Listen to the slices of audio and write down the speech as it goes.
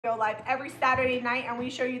Go live every Saturday night and we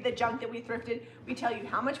show you the junk that we thrifted. We tell you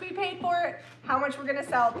how much we paid for it, how much we're gonna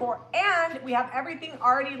sell it for, and we have everything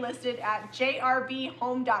already listed at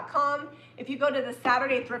jrvhome.com. If you go to the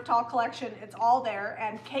Saturday Thrifthaul collection, it's all there,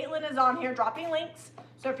 and Caitlin is on here dropping links.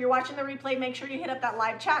 So if you're watching the replay, make sure you hit up that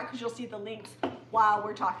live chat because you'll see the links while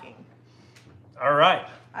we're talking. All right.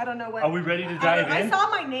 I don't know what. Are we ready to dive in? I saw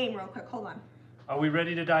my name real quick, hold on. Are we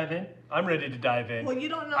ready to dive in? I'm ready to dive in. Well, you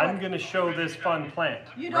don't know. I'm going to show this fun plant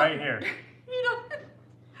right here. You don't.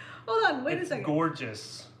 Hold on, wait a second. It's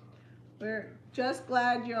gorgeous. We're just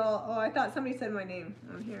glad you'll. Oh, I thought somebody said my name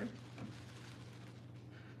on here.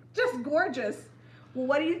 Just gorgeous. Well,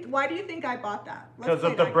 why do you think I bought that? Because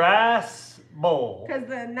of the brass bowl. Because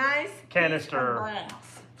the nice canister.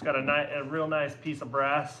 Brass. It's got a real nice piece of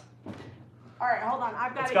brass. All right, hold on.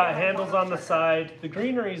 I've got. It's got handles on the side. The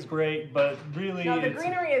greenery is great, but really, no, the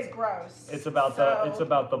greenery is gross. It's about the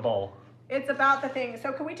bowl. It's about the thing.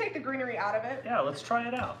 So can we take the greenery out of it? Yeah, let's try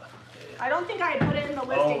it out. I don't think I put it in the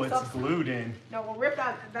listing. Oh, it's glued in. No, we'll rip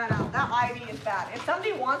that out. That ivy is bad. If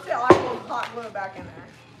somebody wants it, I will hot glue it back in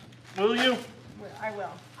there. Will you? I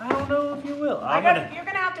will. I don't know if you will. You're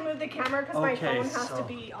gonna have to move the camera because my phone has to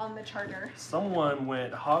be on the charger. Someone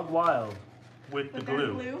went hog wild with the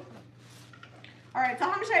glue. All right, so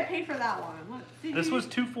how much did I pay for that one? Let's see. This was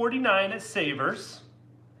 $2.49 at Savers.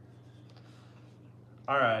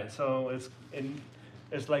 All right, so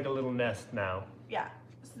it's like a little nest now. Yeah,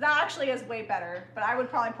 so that actually is way better, but I would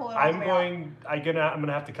probably pull it all the way I'm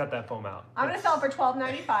gonna have to cut that foam out. I'm gonna sell it for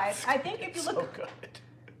 $12.95. I think if you look. So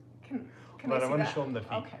good. But I want to show them the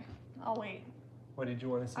feet. Okay, I'll wait. What did you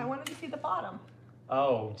want to see? I wanted to see the bottom.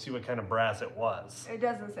 Oh, see what kind of brass it was. It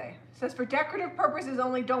doesn't say. It says for decorative purposes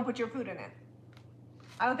only, don't put your food in it.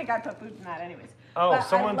 I don't think I'd put food in that anyways. Oh,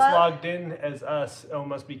 someone's logged in as us. Oh,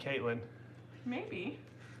 must be Caitlin. Maybe.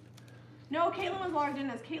 No, Caitlin was logged in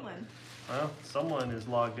as Caitlin. Well, someone is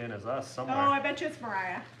logged in as us somewhere. Oh, I bet you it's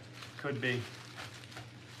Mariah. Could be.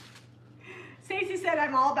 Stacey said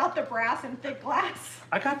I'm all about the brass and thick glass.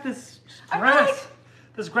 I got this grass.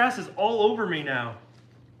 This grass is all over me now.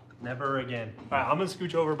 Never again. All right, I'm gonna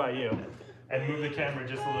scooch over by you and move the camera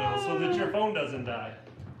just a little so that your phone doesn't die.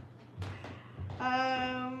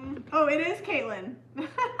 Oh, it is Caitlin.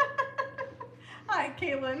 Hi,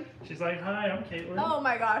 Caitlin. She's like, hi, I'm Caitlin. Oh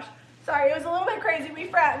my gosh. Sorry, it was a little bit crazy. We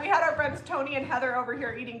had our friends Tony and Heather over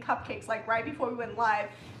here eating cupcakes like right before we went live.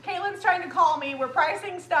 Caitlin's trying to call me. We're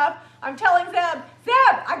pricing stuff. I'm telling Zeb,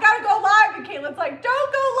 I gotta go live. And Caitlin's like,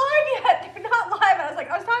 don't go live yet. They're not live. And I was like,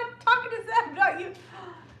 I was talking to Zeb, not you.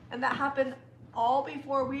 And that happened all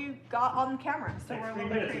before we got on camera. So we're a little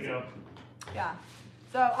bit crazy. Ago. Yeah.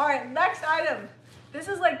 So, all right, next item. This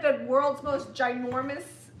is like the world's most ginormous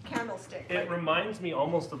candlestick. It reminds me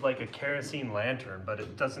almost of like a kerosene lantern, but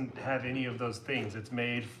it doesn't have any of those things. It's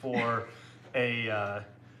made for a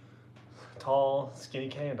tall, skinny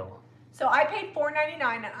candle. So I paid $4.99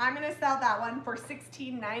 and I'm gonna sell that one for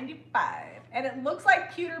 $16.95. And it looks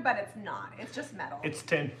like pewter, but it's not. It's just metal. It's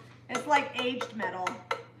tin. It's like aged metal,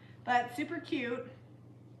 but super cute.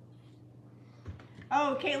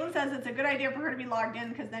 Oh, Caitlin says it's a good idea for her to be logged in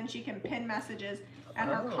because then she can pin messages and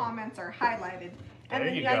her comments are highlighted. And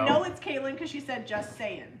then I know it's Caitlin because she said just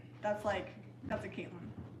saying. That's a Caitlin.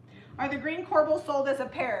 Are the green corbels sold as a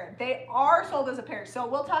pair? They are sold as a pair, so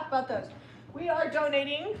we'll talk about those. We are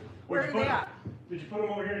donating. Where are they at? Did you put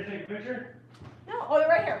them over here to take a picture? No, oh, they're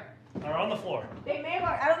right here. They're on the floor. They may have,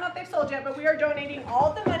 I don't know if they've sold yet, but we are donating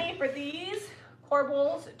all the money for these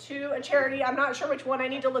corbels to a charity. I'm not sure which one. I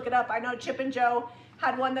need to look it up. I know Chip and Joe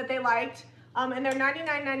had one that they liked, and they're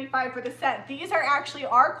 $99.95 for the set. These are actually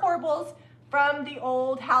our corbels from the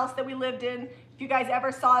old house that we lived in. If you guys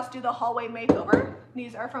ever saw us do the hallway makeover,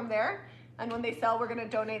 these are from there. And when they sell, we're gonna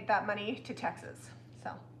donate that money to Texas.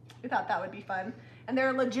 So we thought that would be fun. And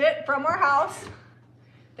they're legit from our house.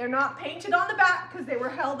 They're not painted on the back because they were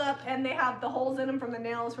held up and they have the holes in them from the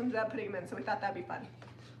nails from Zeb putting them in. So we thought that'd be fun.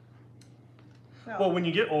 So. Well, when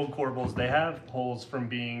you get old corbels, they have holes from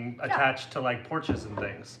being attached to like porches and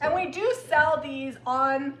things. And we do sell these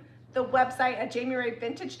on the website at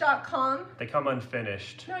jamirayvintage.com. They come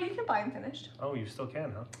unfinished. No, you can buy them finished. Oh, you still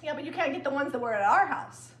can, huh? Yeah, but you can't get the ones that were at our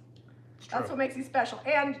house. It's true. That's what makes these special.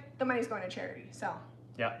 And the money's going to charity, so.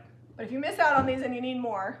 Yeah. But if you miss out on these and you need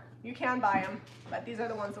more, you can buy them. But these are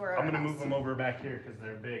the ones that were at our house. I'm going to move them over back here because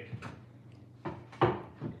they're big.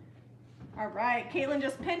 All right, Caitlin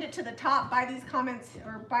just pinned it to the top by these comments,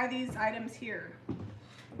 or by these items here.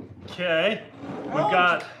 Okay, we've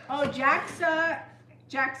got... Oh, Jaxa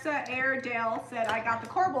Airedale said, I got the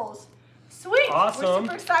corbels. Sweet, awesome. We're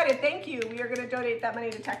super excited, thank you. We are gonna donate that money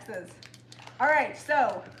to Texas. All right,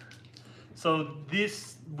 so So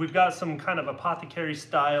we've got some kind of apothecary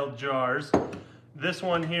style jars. This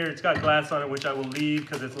one here, it's got glass on it, which I will leave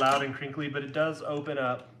because it's loud and crinkly, but it does open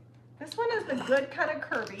up. This one is the good kind of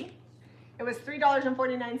curvy. It was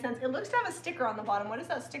 $3.49. It looks to have a sticker on the bottom. What does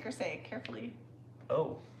that sticker say? Carefully.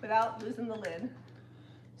 Oh. Without losing the lid.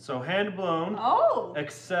 So hand blown. Oh.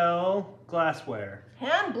 Excel glassware.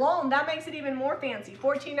 Hand blown. That makes it even more fancy.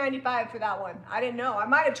 $14.95 for that one. I didn't know. I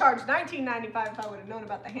might have charged $19.95 if I would have known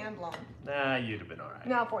about the hand blown. Nah, you'd have been all right.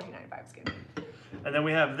 No, $14.95 is good. And then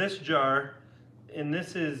we have this jar, and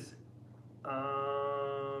this is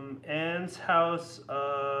Anne's House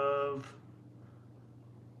of...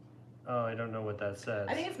 Oh, I don't know what that says.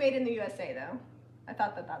 I think it's made in the USA though. I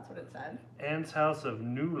thought that that's what it said. Anne's House of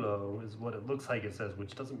Nulo is what it looks like it says,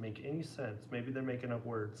 which doesn't make any sense. Maybe they're making up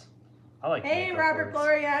words. I like to Hey, make up Robert words.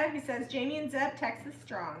 Gloria, he says, Jamie and Zeb, Texas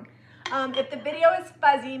strong. If the video is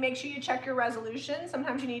fuzzy, make sure you check your resolution.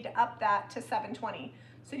 Sometimes you need to up that to 720.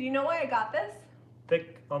 So do you know why I got this?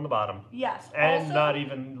 Thick on the bottom. Yes. And also, not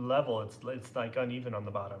even level. It's like uneven on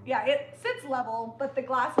the bottom. yeah, it sits level, but the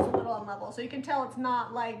glass is a little unlevel. So you can tell it's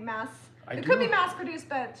not like it could be mass produced,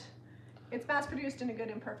 but it's mass produced in a good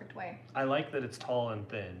imperfect way. I like that it's tall and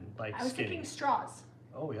thin, like I was skinny. thinking straws.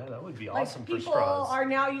 Oh yeah, that would be Like awesome for people straws. are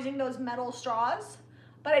now using those metal straws,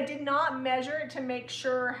 but I did not measure it to make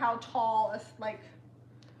sure how tall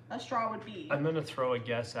a straw would be. I'm gonna throw a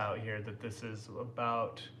guess out here that this is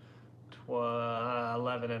about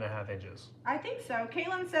 11 and a half inches. I think so.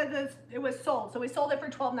 Kaylin said that it was sold, so we sold it for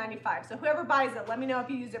 $12.95. So whoever buys it, let me know if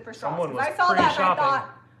you use it for straws. Someone was I saw that and I pre-shopping. thought,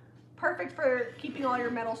 perfect for keeping all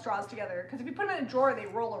your metal straws together. Because if you put them in a drawer, they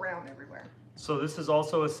roll around everywhere. So this is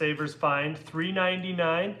also a Savers find,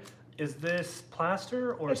 $3.99. Is this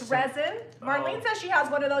plaster or It's resin. Marlene Oh. says she has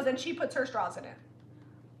one of those and she puts her straws in it.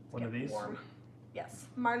 One of Get these? warm. Yes.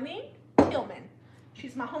 Marlene Hillman.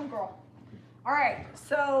 She's my homegirl. All right,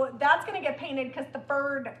 so that's gonna get painted because the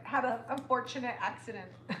bird had an unfortunate accident.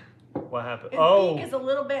 What happened? His Oh, beak is a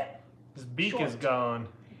little bit. his beak short. is gone.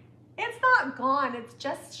 It's not gone. It's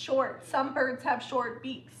just short. Some birds have short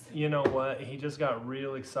beaks. You know what? He just got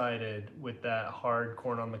real excited with that hard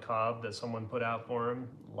corn on the cob that someone put out for him.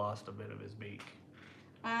 Lost a bit of his beak.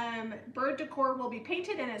 Bird decor will be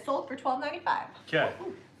painted and it's sold for $12.95. Okay.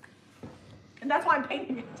 And that's why I'm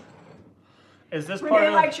painting it. Is this part Renee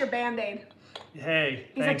of... likes your Band-Aid. Hey,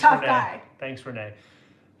 He's a thanks, tough Renee. guy. Thanks, Renee.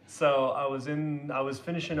 So I was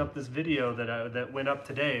finishing up this video that went up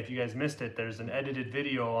today. If you guys missed it, there's an edited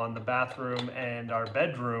video on the bathroom and our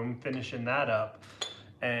bedroom, finishing that up.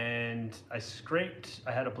 And I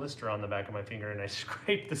had a blister on the back of my finger and I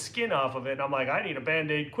scraped the skin off of it. And I'm like, I need a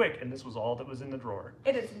Band-Aid quick. And this was all that was in the drawer.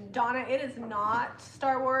 It is, Donna, it is not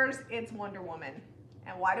Star Wars, it's Wonder Woman.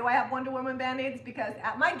 And why do I have Wonder Woman Band-Aids? Because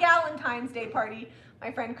at my Galentine's Day party,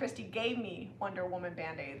 my friend Christy gave me Wonder Woman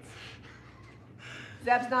Band-Aids.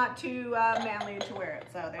 Zeb's not too manly to wear it,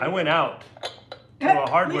 so there I you went go. out to a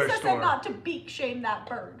hardware Lisa store. said not to beak shame that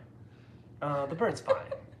bird. The bird's fine.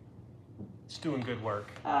 It's doing good work.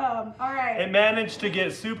 All right. It managed to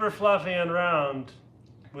get super fluffy and round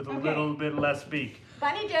with a Okay. little bit less beak.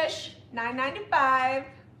 Bunny dish, $9.95.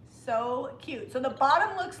 So cute. So the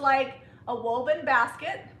bottom looks like a woven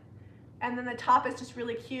basket, and then the top is just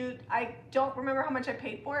really cute. I don't remember how much I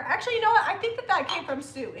paid for it. Actually, you know what? I think that came from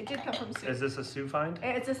Sue. It did come from Sue. Is this a Sue find?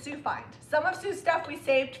 It's a Sue find. Some of Sue's stuff we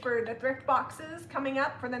saved for the thrift boxes coming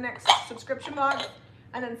up for the next subscription box,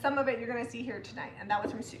 and then some of it you're gonna see here tonight, and that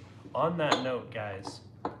was from Sue. On that note, guys,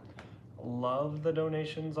 love the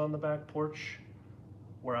donations on the back porch.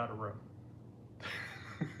 We're out of room.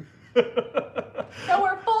 So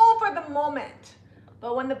we're full for the moment,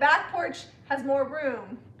 but when the back porch has more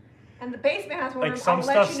room and the basement has more Like room, some I'll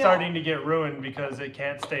let stuff's you know. starting to get ruined because it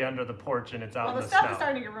can't stay under the porch and it's out Well, in the the stuff snow. that's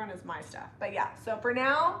starting to get ruined is my stuff. But yeah, so for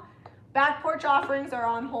now, back porch offerings are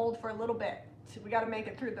on hold for a little bit. So we got to make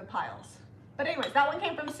it through the piles. But anyways, that one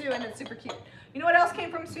came from Sue and it's super cute. You know what else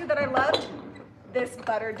came from Sue that I loved? This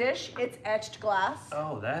butter dish. It's etched glass.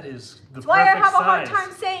 Oh, that is the That's why I perfect have a hard size.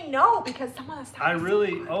 time saying no, because some of the stuff is so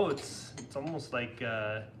good. Oh, it's almost like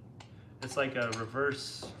it's like a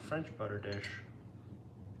reverse French butter dish.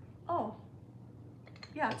 Oh.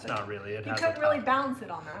 Yeah. It's but not really. It you has a couldn't really top. balance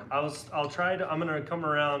it on that. I'm gonna come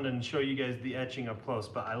around and show you guys the etching up close,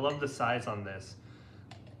 but I love the size on this.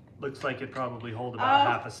 Looks like it probably hold about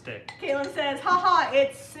half a stick. Caitlin says, haha,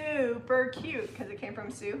 it's super cute, because it came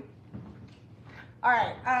from Sue. All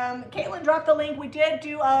right, Caitlin dropped the link. We did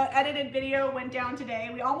do a edited video, went down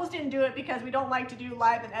today. We almost didn't do it because we don't like to do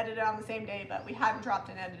live and edit it on the same day, but we hadn't dropped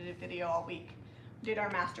an edited video all week. We did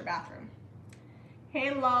our master bathroom.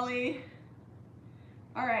 Hey, Lolly.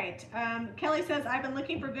 All right, Kelly says, I've been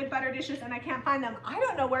looking for good butter dishes and I can't find them. I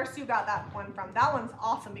don't know where Sue got that one from. That one's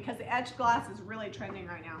awesome because the etched glass is really trending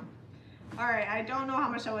right now. All right, I don't know how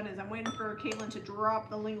much that one is. I'm waiting for Caitlin to drop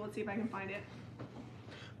the link. Let's see if I can find it.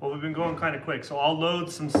 Well, we've been going kind of quick, so I'll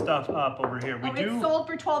load some stuff up over here. It's sold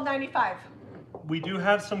for $12.95. We do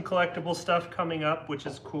have some collectible stuff coming up, which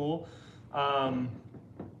is cool. But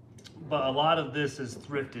a lot of this is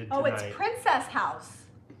thrifted tonight. Oh, it's Princess House.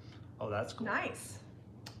 Oh, that's cool. Nice.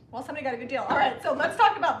 Well, somebody got a good deal. All right, so let's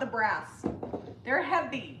talk about the brass. They're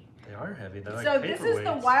heavy. They are heavy. They're like so this is the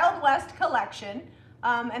paperweights. Wild West collection,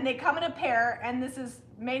 and they come in a pair, and this is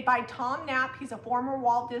made by Tom Knapp. He's a former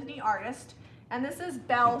Walt Disney artist. And this is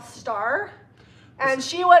Belle Starr, and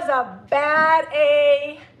she was a bad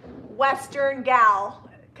A Western gal.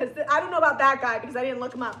 Because I don't know about that guy because I didn't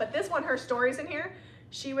look him up, but this one, her story's in here.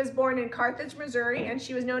 She was born in Carthage, Missouri, and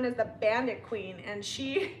she was known as the Bandit Queen. And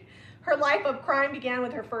her life of crime began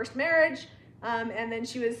with her first marriage, and then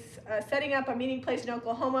she was setting up a meeting place in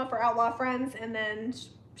Oklahoma for outlaw friends, and then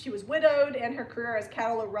she was widowed, and her career as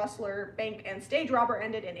cattle rustler, bank, and stage robber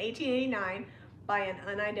ended in 1889 by an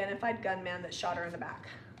unidentified gunman that shot her in the back.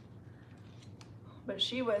 But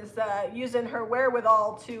she was using her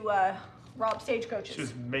wherewithal to rob stagecoaches. She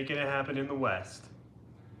was making it happen in the West.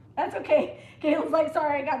 That's okay. Caitlin's like,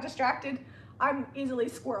 sorry, I got distracted. I'm easily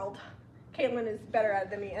squirreled. Caitlin is better at it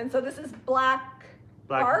than me. And so this is Black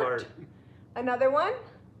Bart. Another one.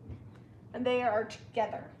 And they are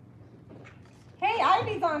together. Hey,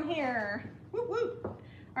 Ivy's on here. Woo woo.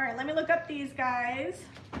 All right, let me look up these guys.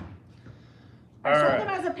 I sold them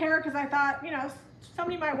as a pair because I thought, you know,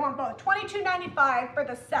 somebody might want both. $22.95 for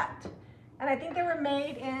the set. And I think they were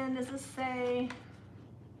made in, does this say?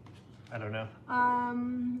 I don't know.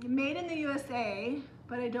 Made in the USA,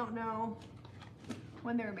 but I don't know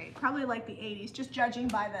when they were made. Probably like the 80s, just judging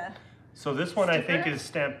by the So this one sticker. I think is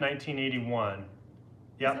stamped 1981.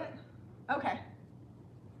 Yep. Is it? Okay.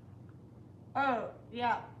 Oh,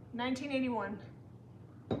 yeah, 1981.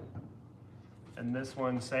 And this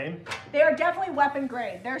one, same? They are definitely weapon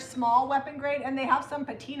grade. They're small weapon grade, and they have some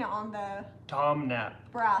patina on the Tom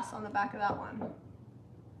Knapp. brass on the back of that one.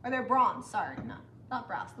 Or they're bronze, sorry. No, not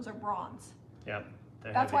brass. Those are bronze. Yep.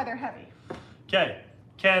 That's why they're heavy. Okay,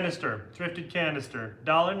 canister, thrifted canister,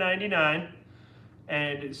 $1.99,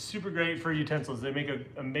 and it's super great for utensils. They make an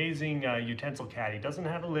amazing utensil caddy. Doesn't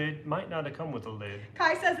have a lid, might not have come with a lid.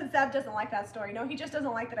 Kai says that Zev doesn't like that story. No, he just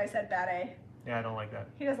doesn't like that I said bad A. Yeah, I don't like that.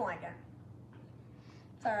 He doesn't like it.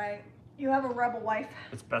 It's all right. You have a rebel wife.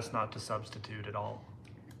 It's best not to substitute at all.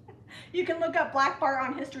 You can look up Black Bart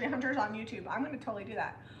on History Hunters on YouTube. I'm going to totally do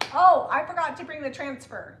that. Oh, I forgot to bring the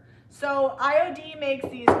transfer. So IOD makes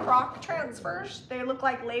these crock transfers. They look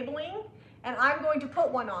like labeling, and I'm going to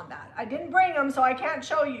put one on that. I didn't bring them, so I can't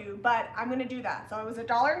show you, but I'm going to do that. So it was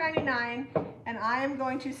 $1.99, and I am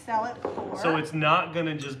going to sell it for... So it's not going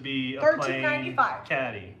to just be a plain $13.95.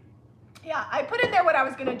 caddy. Yeah, I put in there what I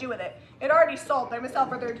was going to do with it. It already sold. I'm going to sell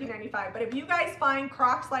for $13.95. But if you guys find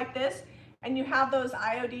Crocs like this and you have those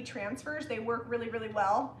IOD transfers, they work really, really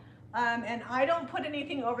well. And I don't put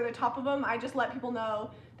anything over the top of them. I just let people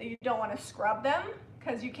know that you don't want to scrub them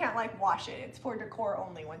because you can't like wash it. It's for decor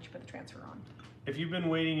only once you put the transfer on. If you've been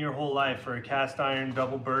waiting your whole life for a cast iron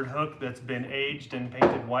double bird hook that's been aged and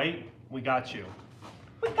painted white, we got you.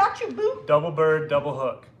 We got you, boo. Double bird, double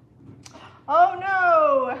hook. Oh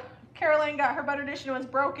no. Caroline got her butter dish and it was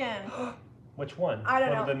broken. Which one? I don't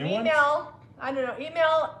one know. Of the new Email. ones? I don't know.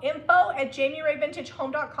 Email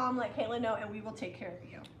info@JamiRayVintageHome.com. Let Caitlin know, and we will take care of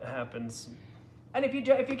you. It happens. And if you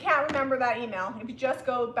can't remember that email, if you just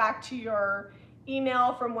go back to your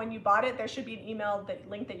email from when you bought it, there should be an email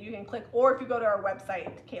link that you can click. Or if you go to our website,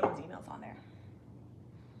 Caitlin's email's on there.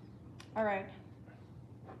 All right.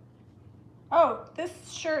 Oh,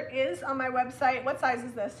 this shirt is on my website. What size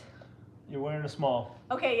is this? You're wearing a small.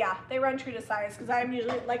 Okay, yeah, they run true to size because I'm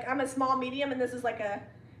usually like I'm a small medium, and this is like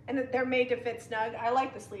and they're made to fit snug. I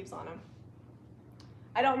like the sleeves on them.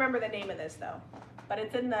 I don't remember the name of this though, but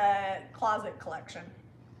it's in the closet collection.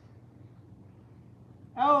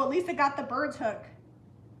 Oh, at least it got the bird's hook.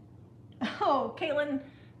 Oh, Caitlin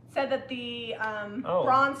said that the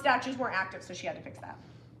bronze statues weren't active, so she had to fix that.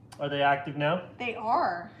 Are they active now? They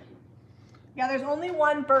are. Yeah, there's only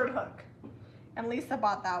one bird hook, and Lisa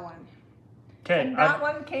bought that one. Okay. And that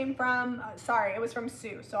one came from, sorry, it was from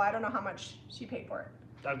Sue, so I don't know how much she paid for it.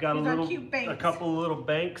 I've got These are cute a banks. couple of little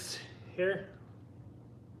banks here.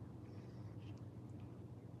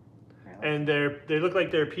 And they look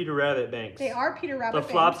like they're Peter Rabbit banks. They are Peter Rabbit The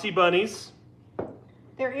banks. Flopsy Bunnies.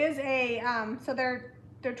 There is a, so they're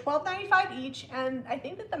 $12.95 each, and I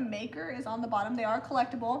think that the maker is on the bottom. They are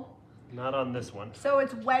collectible. Not on this one. So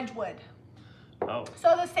it's Wedgwood. Oh.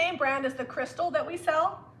 So the same brand as the crystal that we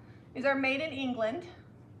sell. These are made in England.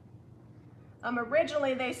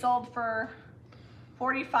 Originally they sold for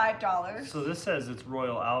 $45. So this says it's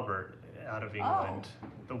Royal Albert out of England. Oh.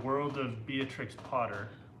 The World of Beatrix Potter.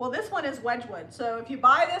 Well, this one is Wedgwood. So if you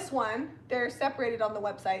buy this one, they're separated on the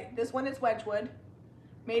website. This one is Wedgwood,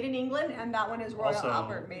 made in England, and that one is Royal Also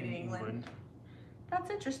Albert, made in England. That's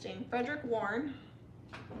interesting. Frederick Warren.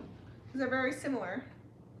 These are very similar.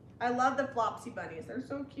 I love the Flopsy bunnies. They're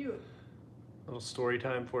so cute. Little story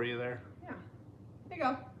time for you there. Yeah. There you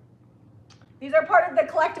go. These are part of the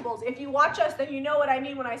collectibles. If you watch us, then you know what I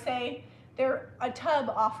mean when I say they're a tub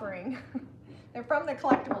offering. They're from the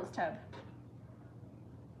collectibles tub.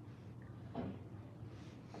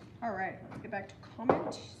 All right, let's get back to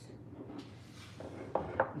comments.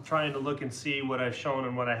 I'm trying to look and see what I've shown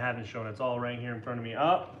and what I haven't shown. It's all right here in front of me.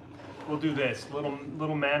 Oh, we'll do this.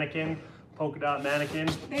 Little mannequin, polka dot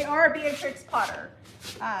mannequin. They are Beatrix Potter,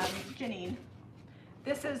 Janine.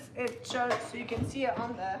 This is, it shows, so you can see it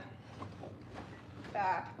on the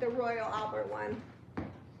back, the Royal Albert one.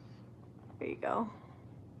 There you go.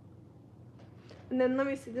 And then let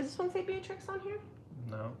me see, does this one say Beatrix on here?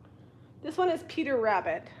 No. This one is Peter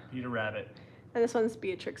Rabbit. Peter Rabbit. And this one's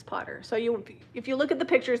Beatrix Potter. So if you look at the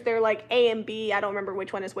pictures, they're like A and B. I don't remember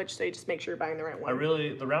which one is which, so you just make sure you're buying the right one.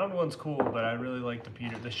 The round one's cool, but I really like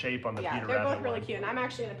the shape on the Peter Rabbit. Yeah, they're both really one. cute, and I'm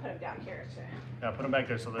actually gonna put them down here. Yeah, put them back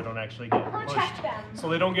there so they don't actually get Protect pushed. them. So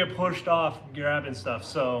they don't get pushed off grabbing stuff.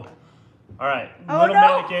 So, all right, Oh, little no.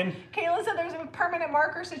 mannequin. Caitlin said there's a permanent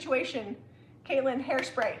marker situation. Caitlin,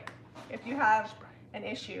 hairspray. If you have an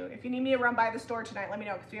issue. If you need me to run by the store tonight, let me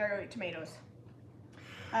know, because we are eat tomatoes.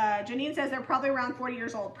 Janine says they're probably around 40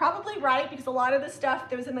 years old. Probably right, because a lot of the stuff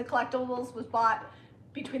that was in the collectibles was bought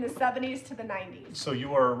between the 70s to the 90s. So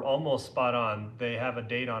you are almost spot on. They have a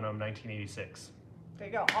date on them, 1986. There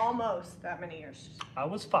you go, almost that many years. I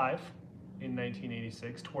was 5 in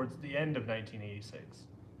 1986, towards the end of 1986.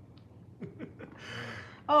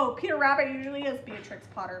 Oh, Peter Rabbit usually is Beatrix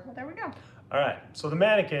Potter. Well, there we go. All right, so the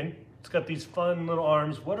mannequin, it's got these fun little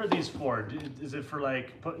arms. What are these for? Is it for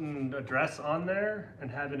like putting a dress on there and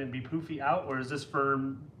having it be poofy out, or is this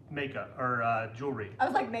for makeup or jewelry? I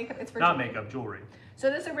was like makeup, it's for Not jewelry. makeup, jewelry. So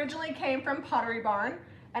this originally came from Pottery Barn,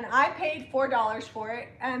 and I paid $4 for it,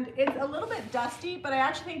 and it's a little bit dusty, but I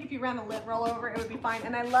actually think if you ran a lint roll over it, it would be fine.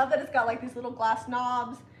 And I love that it's got like these little glass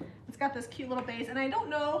knobs. It's got this cute little base, and I don't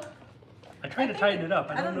know. I tried to tighten it up.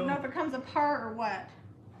 I don't know if it comes apart or what.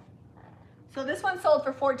 So this one sold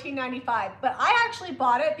for $14.95, but I actually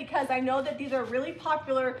bought it because I know that these are really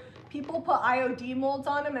popular. People put IOD molds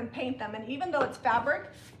on them and paint them, and even though it's fabric,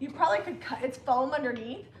 you probably could cut, it's foam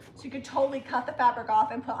underneath, so you could totally cut the fabric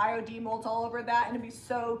off and put IOD molds all over that, and it'd be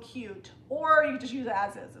so cute. Or you could just use it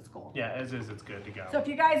as is, it's cool. Yeah, as is, it's good to go. So if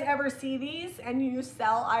you guys ever see these and you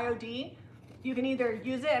sell IOD, you can either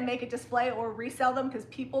use it and make a display or resell them, because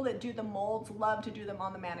people that do the molds love to do them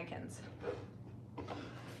on the mannequins.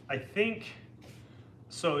 I think,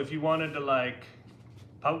 so if you wanted to like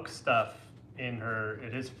poke stuff in her,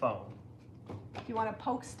 it is foam. If you want to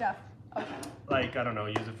poke stuff, okay. Like, I don't know,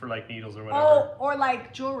 use it for like needles or whatever. Oh, or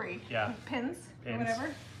like jewelry. Yeah. Like pins or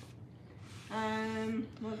whatever.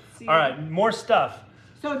 Let's see. All right, more stuff.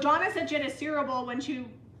 So Donna said she had a cereal bowl when she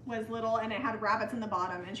was little, and it had rabbits in the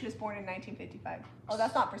bottom, and she was born in 1955. Oh,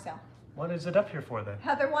 that's not for sale. What is it up here for then?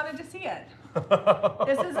 Heather wanted to see it.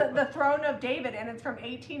 This is the throne of David, and it's from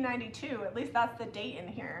 1892. At least that's the date in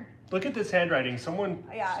here. Look at this handwriting. Someone,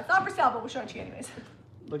 Yeah, it's not for sale, but we'll show it to you anyways.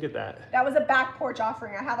 look at that. That was a back porch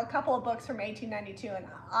offering. I have a couple of books from 1892, and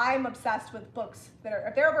I'm obsessed with books that are,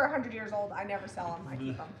 if they're over 100 years old, I never sell them. I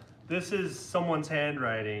keep them. This is someone's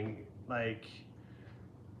handwriting, like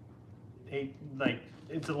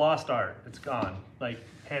it's a lost art. It's gone. Like,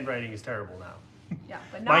 handwriting is terrible now. Yeah,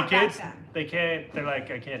 but My not kids, back then. they can't, they're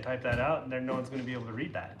like, I can't type that out, and then no one's gonna be able to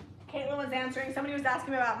read that. Caitlin was answering. Somebody was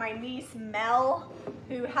asking me about my niece, Mel,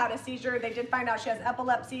 who had a seizure. They did find out she has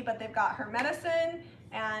epilepsy, but they've got her medicine,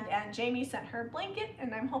 and Jami sent her a blanket,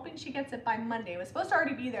 and I'm hoping she gets it by Monday. It was supposed to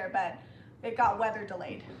already be there, but it got weather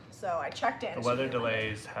delayed. So I checked it. The weather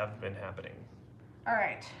delays have been happening. All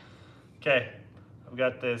right. Okay, I've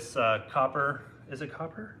got this copper, is it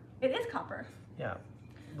copper? It is copper. Yeah,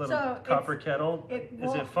 little So copper kettle. Is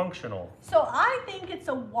Is it functional? So I think it's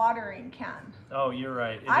a watering can. Oh, you're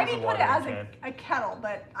right. I is a didn't put it as watering can. a kettle,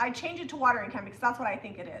 but I changed it to watering can because that's what I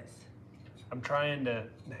think it is. I'm trying to,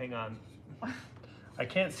 hang on. I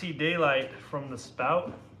can't see daylight from the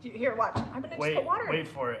spout. Here, watch. I'm gonna just Wait, put water in. wait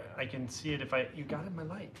for it. I can see it if I, you got it in my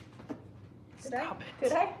light. Did I? Stop it.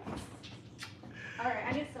 Did I? All right,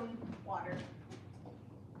 I need some water.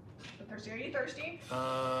 thirsty. Are you thirsty?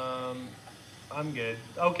 I'm good.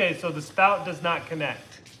 Okay, so the spout does not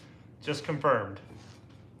connect. Just confirmed.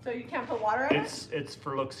 So you can't put water in it? It's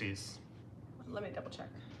for looksies. Let me double check.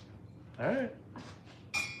 All right.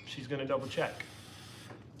 She's gonna double check.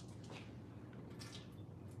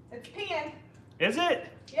 It's peeing. Is it?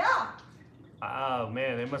 Yeah. Oh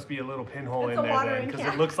man, it must be a little pinhole It's in a there watering then, because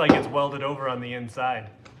can. it looks like it's welded over on the inside.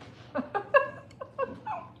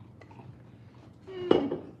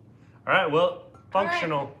 All right, well,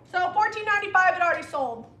 functional. All right. So $14.95 it already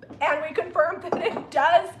sold, and we confirmed that it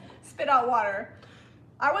does spit out water.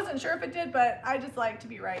 I wasn't sure if it did, but I just like to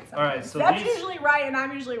be right sometimes. All right, so that's these- usually right, and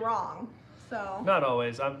I'm usually wrong. So Not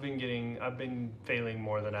always. I've been failing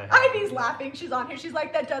more than I have. Ivy's laughing. She's on here. She's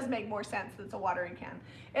like, that does make more sense. It's a watering can.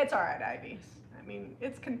 It's all right, Ivy. I mean,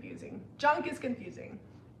 it's confusing. Junk is confusing.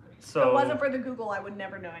 So If it wasn't for the Google, I would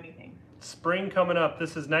never know anything. spring coming up.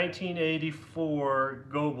 This is 1984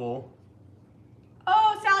 Goebel.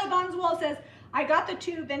 Oh, Sally Bondswell says, I got the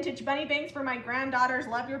 2 vintage bunny banks for my granddaughters.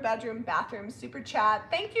 Love your bedroom, bathroom, super chat.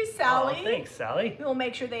 Thank you, Sally. Oh, thanks, Sally. We will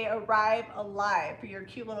make sure they arrive alive for your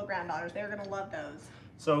cute little granddaughters. They're going to love those.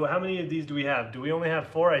 So how many of these do we have? Do we only have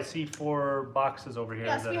 4? I see 4 boxes over here.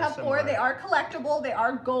 Yes, that we are have 4. similar. They are collectible. They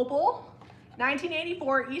are Goebel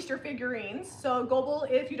 1984 Easter figurines. So Goebel,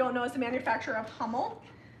 if you don't know, is the manufacturer of Hummel.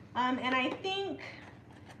 And I think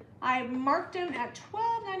I marked them at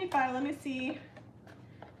 $12.95. Let me see if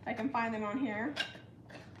I can find them on here.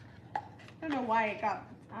 I don't know why it got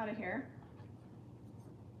out of here.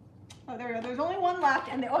 Oh, there we go. There's only one left,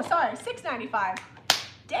 and oh, sorry, $6.95.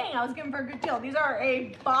 Dang, I was given for a good deal. These are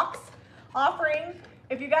a box offering.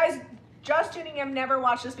 If you guys just tuning in, never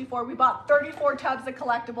watched this before, we bought 34 tubs of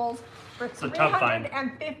collectibles for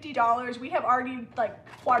 $350. We have already like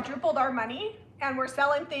quadrupled our money, and we're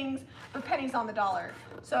selling things for pennies on the dollar.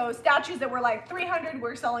 So statues that were like 300,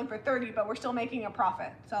 we're selling for 30, but we're still making a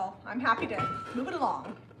profit. So I'm happy to move it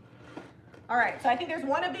along. All right, so I think there's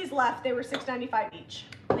one of these left. They were $6.95 each.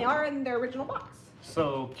 And they are in their original box.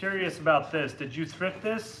 So curious about this. Did you thrift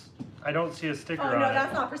this? I don't see a sticker on it. Oh no,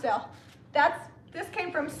 that's not for sale. This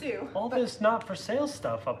came from Sue. All this not for sale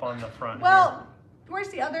stuff up on the front. Well, where's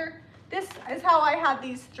the other? This is how I had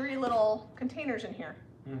these 3 little containers in here.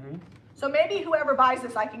 Mm-hmm. So maybe whoever buys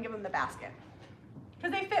this, I can give them the basket.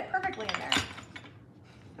 Because they fit perfectly in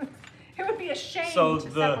there. It would be a shame to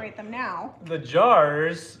separate them now. The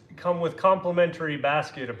jars come with complimentary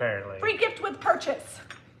basket apparently. Free gift with purchase.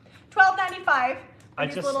 $12.95 for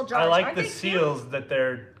these little jars. I like Aren't the they seals cute? that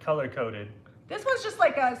they're color coded. This one's just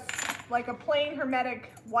like a plain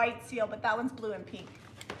hermetic white seal, but that one's blue and pink.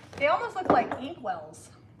 They almost look like inkwells.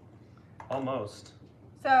 Almost.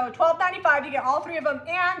 So $12.95, you get all 3 of them,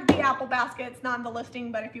 and the apple basket. It's not in the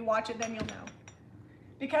listing, but if you watch it, then you'll know.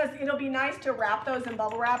 Because it'll be nice to wrap those in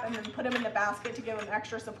bubble wrap and then put them in the basket to give them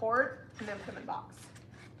extra support, and then put them in the box.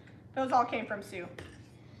 Those all came from Sue.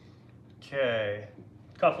 Okay.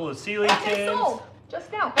 Couple of ceiling And they tins. sold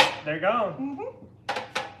just now. They're gone.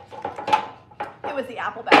 It was the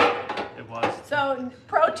apple basket. It was. So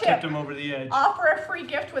pro Tipped tip, them over the edge. offer a free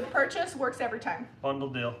gift with purchase, works every time. Bundle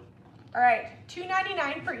deal. All right,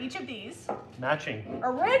 $2.99 for each of these. Matching.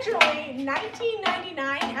 Originally $19.99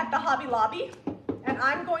 at the Hobby Lobby, and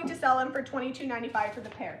I'm going to sell them for $22.95 for the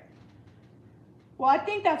pair. Well, I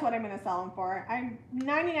think that's what I'm going to sell them for. I'm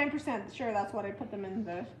 99% sure that's what I put them in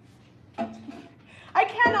the. I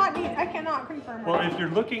cannot confirm. Well, if you're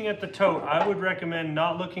looking at the tote, I would recommend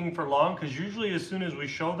not looking for long, because usually as soon as we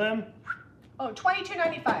show them. Oh,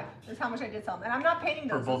 $22.95 is how much I did sell them, and I'm not painting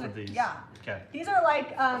those. For both of these. Yeah. Okay. These are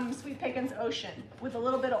like Sweet Pickens Ocean with a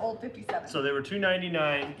little bit of old 57. So they were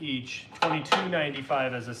 $2.99 each,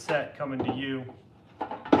 $22.95 as a set coming to you.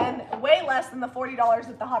 And way less than the $40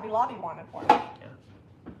 that the Hobby Lobby wanted for them. Yeah.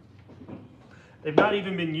 They've not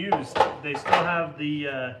even been used. They still have the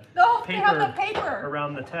They have the paper.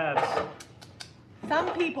 around the tabs.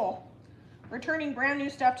 Some people returning brand new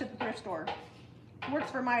stuff to the thrift store. Works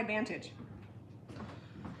for my advantage.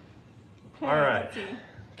 Okay, All right. let's see.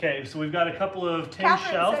 Okay, so we've got a couple of tin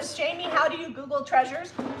Catherine shelves. says, Jamie, how do you Google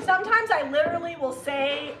treasures? Sometimes I literally will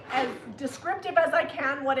say as descriptive as I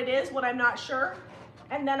can what it is, what I'm not sure.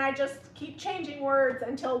 And then I just keep changing words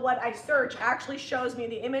until what I search actually shows me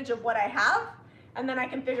the image of what I have. And then I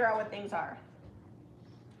can figure out what things are.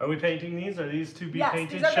 Are we painting these? Are these to be Yes,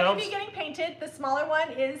 painted these are going shelves? to be getting painted. The smaller one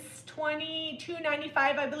is $22.95,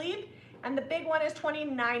 I believe. And the big one is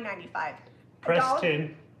 $29.95. Pressed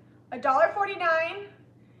tin. $1.49.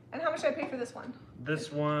 And how much did I pay for this one?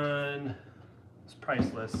 This one is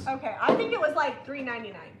priceless. Okay, I think it was like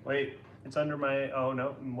 $3.99. Wait, It's under my, oh no,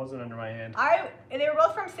 it wasn't under my hand. They were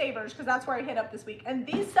both from Savers because that's where I hit up this week. And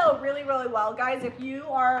these sell really, really well. Guys, if you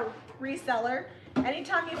are a reseller,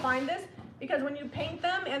 anytime you find this, because when you paint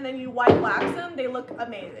them and then you white wax them, they look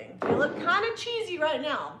amazing. They look kind of cheesy right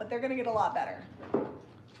now, but they're gonna get a lot better. All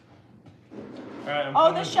right,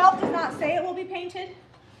 oh, the shelf does not say it will be painted?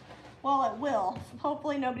 Well, it will.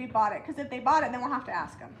 Hopefully nobody bought it, because if they bought it, then we'll have to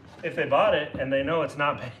ask them. If they bought it and they know it's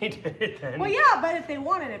not painted, then... Well, yeah, but if they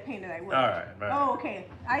wanted it painted, I would. All right. Oh, okay.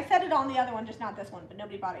 I said it on the other one, just not this one, but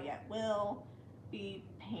nobody bought it yet. Will be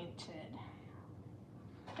painted.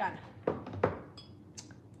 Done.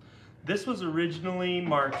 This was originally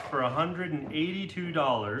marked for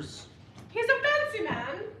 $182. He's a fancy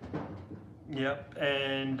man. Yep,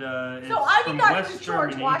 and so I got it was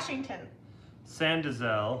George Washington.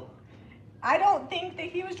 Sandizel. I don't think that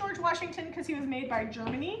he was George Washington because he was made by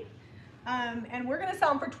Germany. And we're gonna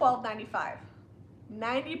sell him for $12.95.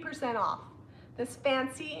 90% off. This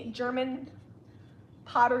fancy German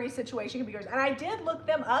pottery situation can be yours. And I did look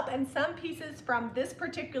them up, and some pieces from this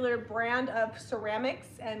particular brand of ceramics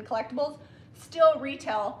and collectibles still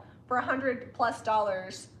retail for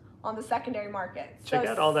 $100+ on the secondary market. Check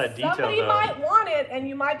out all that detail, somebody might want it, and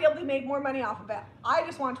you might be able to make more money off of it. I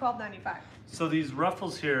just want $12.95. So these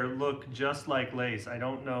ruffles here look just like lace. I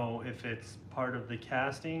don't know if it's part of the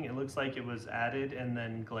casting. It looks like it was added and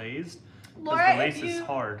then glazed. Laura, the lace is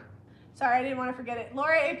hard. Sorry, I didn't want to forget it.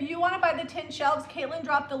 Laura, if you want to buy the tin shelves, Caitlin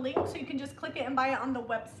dropped a link so you can just click it and buy it on the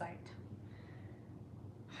website.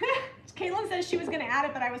 Caitlin says she was going to add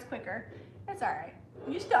it, but I was quicker. That's all right.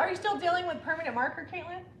 Are you still dealing with permanent marker,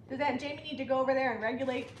 Caitlin? Does that Jamie need to go over there and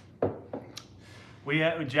regulate?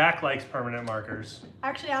 Jack likes permanent markers.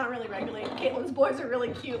 Actually, I don't really regulate. Caitlin's boys are really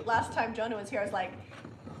cute. Last time Jonah was here, I was like,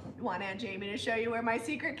 "You want Aunt Jamie to show you where my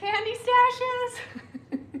secret candy stash is?"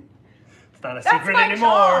 It's not a secret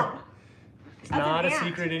anymore. It's not a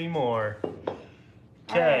secret anymore.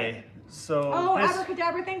 Okay, right. so oh,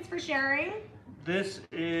 Abracadabra, thanks for sharing. This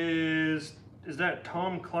is that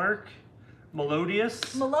Tom Clark?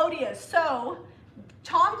 Melodious? Melodious. So,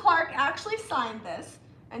 Tom Clark actually signed this.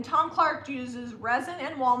 And Tom Clark uses resin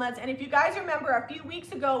and walnuts. And if you guys remember, a few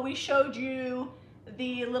weeks ago, we showed you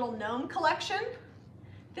the little gnome collection.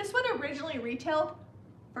 This one originally retailed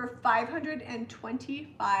for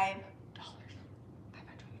 $525.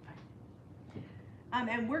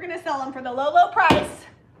 And we're gonna sell them for the low, low price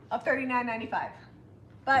of $39.95.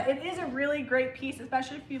 But it is a really great piece,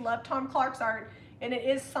 especially if you love Tom Clark's art. And it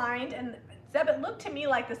is signed. And Zeb, it looked to me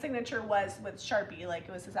like the signature was with Sharpie, like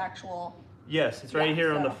it was his actual... Yes, it's right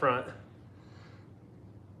here on the front.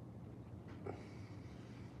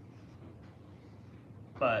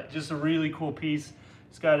 But just a really cool piece.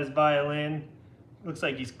 He's got his violin. Looks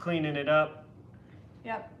like he's cleaning it up.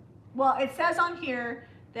 Yep. Well, it says on here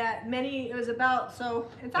that it was about, so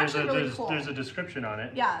it's actually really cool. There's a description on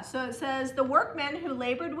it. Yeah, so it says, the workmen who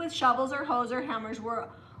labored with shovels or hoes or hammers were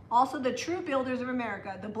also the true builders of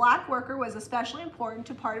America. The black worker was especially important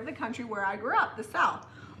to part of the country where I grew up, the South.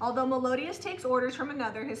 Although Melodious takes orders from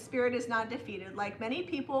another, his spirit is not defeated. Like many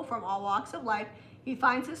people from all walks of life, he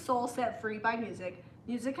finds his soul set free by music.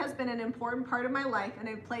 Music has been an important part of my life, and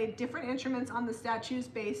I've played different instruments on the statue's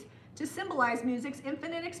base to symbolize music's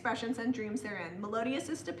infinite expressions and dreams therein. Melodious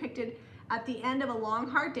is depicted at the end of a long,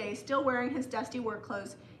 hard day, still wearing his dusty work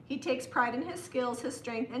clothes. He takes pride in his skills, his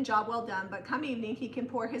strength, and job well done, but come evening, he can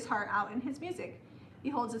pour his heart out in his music. He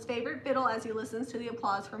holds his favorite fiddle as he listens to the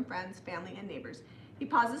applause from friends, family, and neighbors. He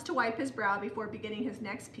pauses to wipe his brow before beginning his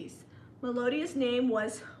next piece. Melodious' name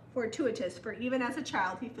was fortuitous, for even as a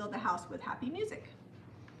child, he filled the house with happy music.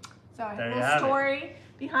 So a little story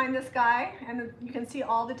behind this guy, and you can see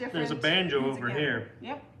all the different... There's a banjo over here.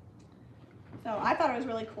 Yep. So I thought it was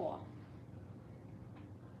really cool.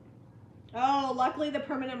 Oh, luckily the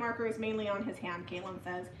permanent marker is mainly on his hand, Caitlin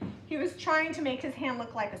says. He was trying to make his hand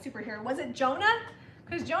look like a superhero. Was it Jonah?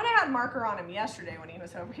 Because Jonah had marker on him yesterday when he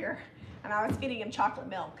was over here. And I was feeding him chocolate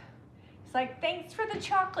milk. He's like, thanks for the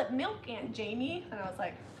chocolate milk, Aunt Jamie. And I was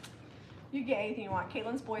like, you get anything you want.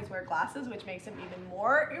 Caitlin's boys wear glasses, which makes him even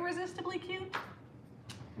more irresistibly cute.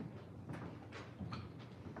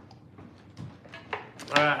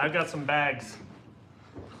 All right, I've got some bags.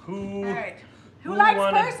 Who likes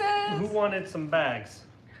purses? Who wanted some bags?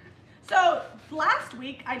 So last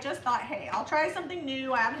week, I just thought, hey, I'll try something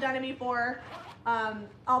new. I haven't done it before.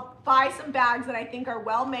 I'll buy some bags that I think are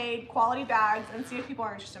well-made, quality bags, and see if people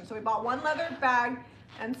are interested. So we bought one leather bag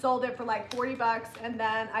and sold it for like 40 bucks. And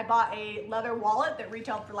then I bought a leather wallet that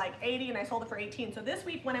retailed for like 80 and I sold it for 18. So this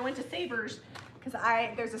week when I went to Savers, because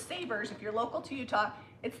there's a Savers, if you're local to Utah,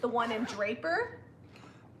 it's the one in Draper.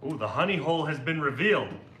 Ooh, the honey hole has been revealed.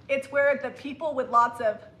 It's where the people with lots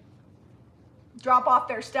of drop off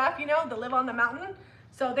their stuff, you know, that live on the mountain.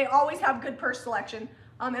 So they always have good purse selection.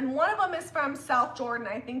 And one of them is from South Jordan.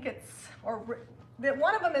 I think it's,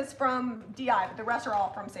 one of them is from DI, but the rest are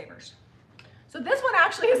all from Savers. So this one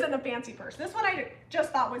actually isn't a fancy purse. This one I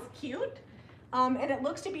just thought was cute. And it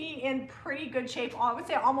looks to be in pretty good shape. I would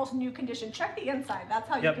say almost new condition. Check the inside. That's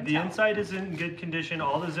how you can tell. Yep, the inside is in good condition.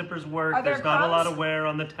 All the zippers work. Are there There's not a lot crumbs? of wear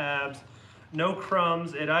on the tabs. No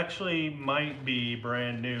crumbs. It actually might be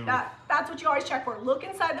brand new. That's what you always check for. Look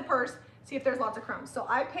inside the purse, see if there's lots of crumbs. So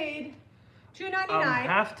I paid $2.99. I'm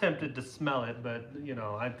half tempted to smell it, but you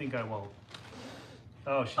know, I think I won't.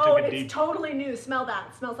 Oh, she Oh, took a deep. it's totally new. Smell that.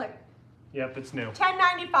 It smells like Yep, it's new.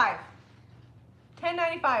 $10.95.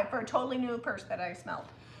 $10.95 for a totally new purse that I smelled.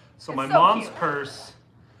 So It's my so mom's cute. purse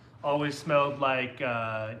always smelled like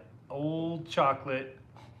old chocolate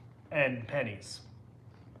and pennies.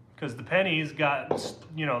 Because the pennies got,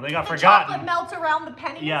 you know, they got The forgotten. chocolate melts around the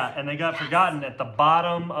pennies. Yeah, and they got forgotten at the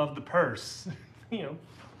bottom of the purse. You know,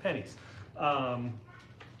 pennies. And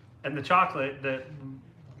the chocolate that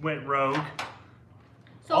went rogue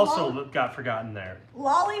So also got forgotten there.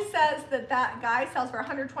 Lolly says that guy sells for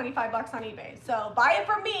 125 bucks on eBay. So buy it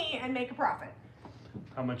from me and make a profit.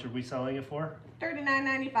 How much are we selling it for?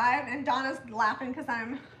 $39.95. And Donna's laughing because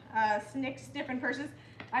I'm sniffing purses.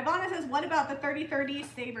 Ivana says, what about the 30/30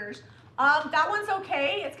 Savers? That one's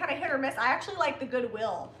okay. It's kind of hit or miss. I actually like the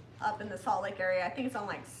Goodwill up in the Salt Lake area. I think it's on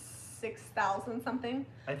like 6,000 something.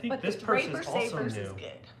 I think But this the purse Draper is also Savers new. is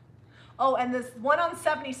good. Oh, and this one on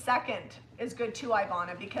 72nd is good too,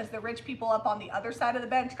 Ivana, because the rich people up on the other side of the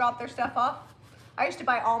bench drop their stuff off. I used to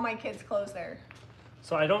buy all my kids' clothes there.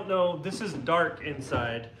 So I don't know, this is dark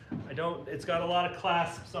inside. It's got a lot of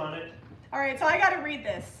clasps on it. All right, so I got to read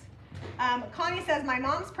this. Connie says, my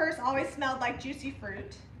mom's purse always smelled like juicy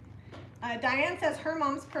fruit. Diane says her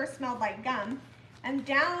mom's purse smelled like gum. And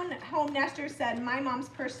Down Home Nestor said, my mom's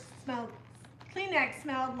purse Kleenex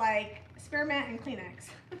smelled like spearmint and Kleenex.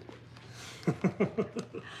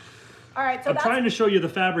 All right, so I'm that's trying to show you the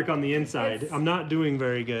fabric on the inside. It's- I'm not doing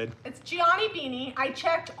very good. It's Gianni Beanie. I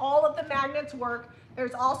checked all of the magnets work.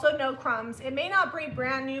 There's also no crumbs. It may not be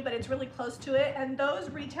brand new, but it's really close to it. And those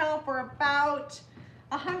retail for about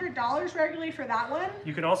 $100 regularly for that one.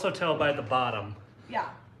 You can also tell by the bottom. Yeah.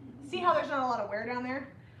 See how there's not a lot of wear down there?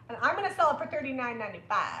 And I'm gonna sell it for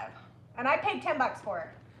 $39.95. And I paid 10 bucks for it.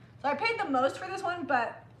 So I paid the most for this one,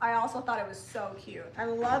 but I also thought it was so cute. I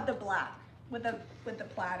love the black with the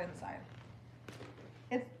plaid inside.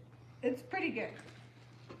 It's pretty good.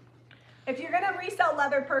 If you're gonna resell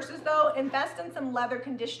leather purses though, invest in some leather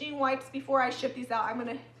conditioning wipes before I ship these out. I'm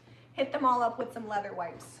gonna hit them all up with some leather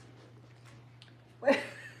wipes. Are you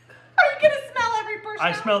gonna smell every purse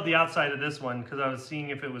I now? smelled the outside of this one because I was seeing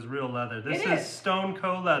if it was real leather. This It is is. Stone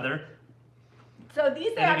Co. leather. So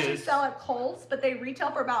these they And it actually is. sell at Kohl's, but they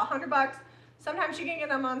retail for about 100 bucks. Sometimes you can get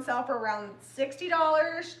them on sale for around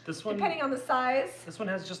 $60, This one- depending on the size. This one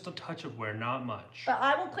has just a touch of wear, not much. But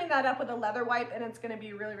I will clean that up with a leather wipe, and it's going to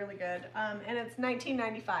be really, really good. And it's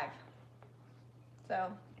 $19.95.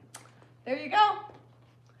 So there you go.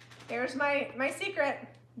 There's my secret.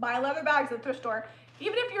 Buy leather bags at the thrift store.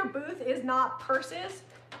 Even if your booth is not purses,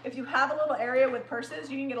 if you have a little area with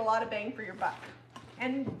purses, you can get a lot of bang for your buck.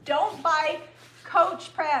 And don't buy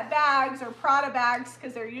Coach bags or Prada bags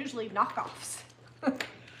because they're usually knockoffs.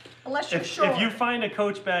 Unless you're sure. If you find a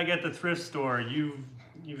Coach bag at the thrift store, you've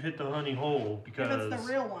hit the honey hole If because. it's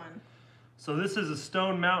the real one. So this is a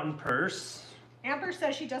Stone Mountain purse. Amber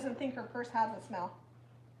says she doesn't think her purse has a smell.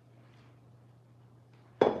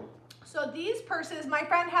 So these purses, my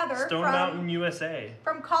friend Heather Stone Mountain, USA.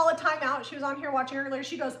 from Call a Timeout, she was on here watching earlier,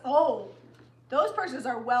 she goes, oh, those purses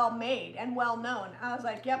are well made and well known. I was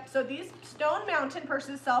like, yep. So these Stone Mountain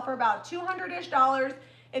purses sell for about $200-ish.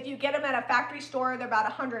 If you get them at a factory store, they're about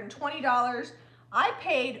 $120. I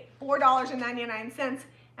paid $4.99,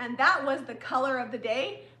 and that was the color of the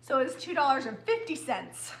day. So it's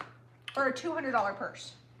 $2.50 for a $200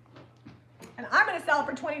 purse. And I'm going to sell it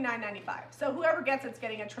for $29.95. So whoever gets it's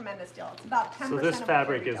getting a tremendous deal. It's about 10%. So this of what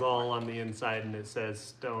fabric they is retail all for. on the inside and it says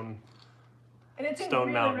Stone. And it's in Stone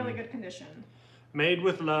really, Mountain. really good condition. Made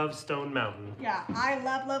with love, Stone Mountain. Yeah, I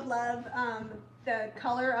love, love, love the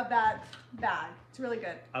color of that bag. It's really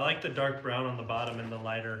good. I like the dark brown on the bottom and the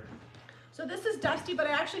lighter. So this is dusty, but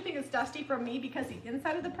I actually think it's dusty from me because the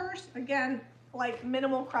inside of the purse, again, like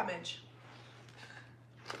minimal crumbage.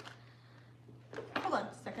 Hold on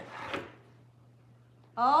a second.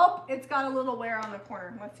 Oh, it's got a little wear on the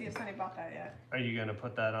corner. Let's see if Sunny bought that yet. Are you gonna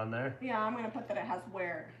put that on there? Yeah, I'm gonna put that it has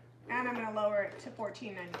wear. And I'm gonna lower it to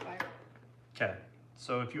 $14.95. Okay.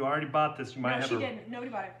 So if you already bought this, you might have. No, she didn't. Nobody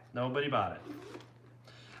bought it. Nobody bought it.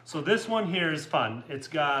 So this one here is fun. It's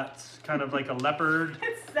got kind of like a leopard.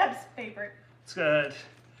 It's Seb's favorite. It's got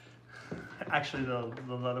actually the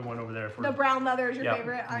leather one over there. The brown leather is your Yep,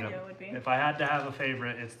 favorite? I yep. knew it would be. If I had to have a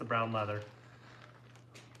favorite, it's the brown leather.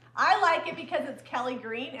 I like it because it's Kelly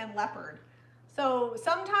green and leopard. So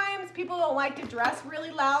sometimes people don't like to dress really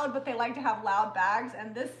loud, but they like to have loud bags,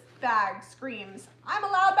 and this bag screams, I'm a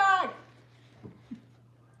loud bag.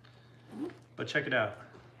 But check it out.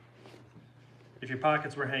 If your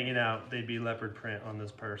pockets were hanging out, they'd be leopard print on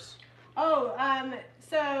this purse. Oh,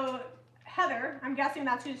 so Heather, I'm guessing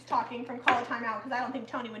that's who's talking from Call a Timeout, because I don't think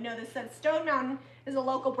Tony would know this, said Stone Mountain is a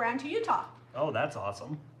local brand to Utah. Oh, that's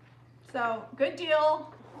awesome. So good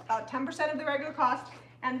deal, about 10% of the regular cost.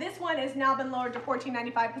 And this one has now been lowered to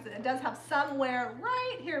 $14.95 because it does have some wear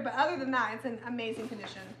right here, but other than that, it's in amazing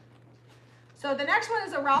condition. So the next one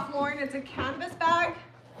is a Ralph Lauren. It's a canvas bag.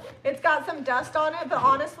 It's got some dust on it, but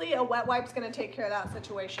honestly, a wet wipe's gonna take care of that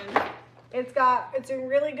situation. It's in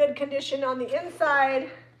really good condition on the inside.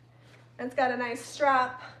 And it's got a nice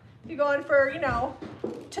strap. If you're going for, you know,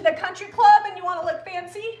 to the country club and you wanna look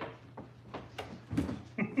fancy.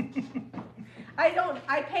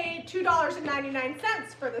 I paid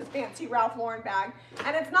 $2.99 for this fancy Ralph Lauren bag,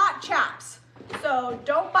 and it's not Chaps. So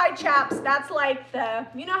don't buy Chaps. That's like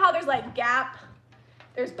you know how there's like Gap,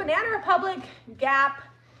 there's Banana Republic, Gap,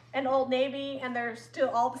 and Old Navy, and they're still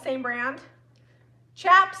all the same brand.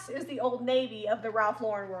 Chaps is the Old Navy of the Ralph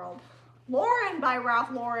Lauren world. Lauren by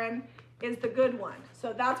Ralph Lauren is the good one.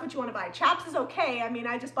 So that's what you want to buy. Chaps is okay. I mean,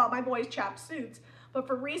 I just bought my boys Chaps suits, but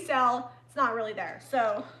for resale, it's not really there.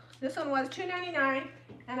 So this one was $2.99,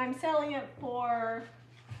 and I'm selling it for,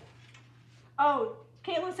 oh,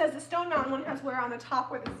 Caitlin says the Stone Mountain one has wear on the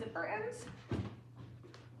top where the zipper ends.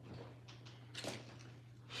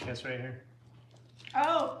 Guess right here.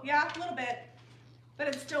 Oh, yeah, a little bit, but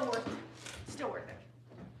it's still worth it. Still worth it.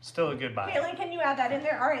 Still a good buy. Caitlin, can you add that in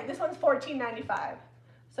there? All right, this one's $14.95.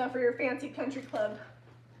 So for your fancy country club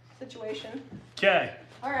situation. Okay.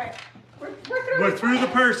 All right, We're through the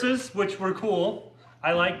purses, which were cool.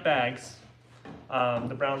 I like bags.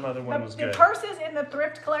 The brown leather one was good. The purses in the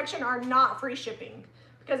thrift collection are not free shipping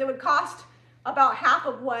because it would cost about half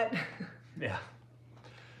of what. Yeah.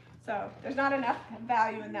 So there's not enough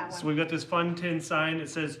value in that one. So we've got this fun tin sign. It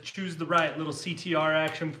says choose the right, little CTR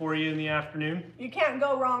action for you in the afternoon. You can't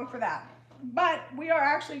go wrong for that. But we are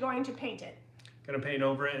actually going to paint it. Gonna paint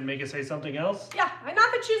over it and make it say something else? Yeah, and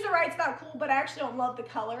not that choose the right's not cool, but I actually don't love the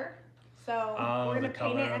color. So we're gonna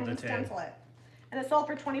paint it and stencil it. And it sold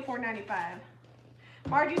for $24.95.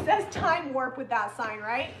 Margie says time warp with that sign,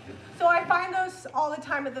 right? So I find those all the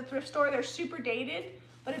time at the thrift store. They're super dated,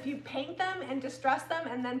 but if you paint them and distress them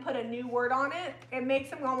and then put a new word on it, it makes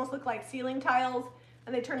them almost look like ceiling tiles,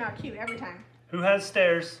 and they turn out cute every time. Who has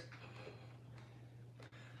stairs?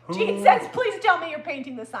 Jean says, please tell me you're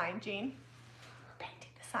painting the sign, Jean. Painting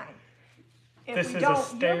the sign. If This we is don't, a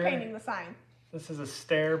stair. you're painting the sign. This is a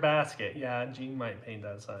stair basket. Yeah, Jean might paint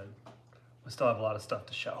that sign. We still have a lot of stuff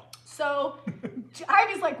to show. So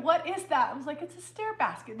Ivy's like, what is that? I was like, it's a stair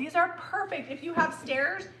basket. These are perfect. If you have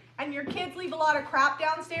stairs and your kids leave a lot of crap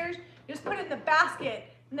downstairs, you just put it in the basket.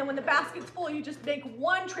 And then when the basket's full, you just make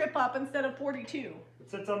one trip up instead of 42. It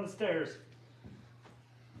sits on the stairs.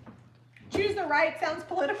 Choose the right sounds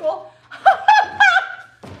political.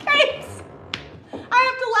 Case. I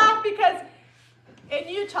have to laugh because in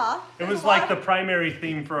Utah, It was like the primary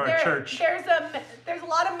theme for our church. There's a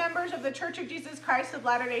lot of members of the Church of Jesus Christ of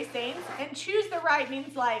Latter-day Saints, and choose the right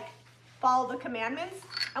means like follow the commandments.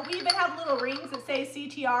 And we even have little rings that say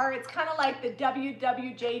CTR. It's kind of like the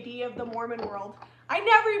WWJD of the Mormon world. I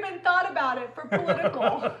never even thought about it for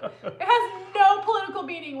political. It has no political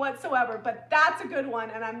meaning whatsoever, but that's a good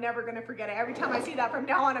one, and I'm never going to forget it. Every time I see that from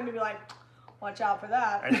now on, I'm going to be like, watch out for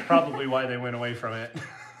that. That's probably why they went away from it.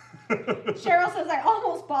 Cheryl says, I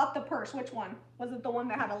almost bought the purse. Which one? Was it the one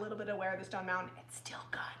that had a little bit of wear of the Stone Mountain? It's still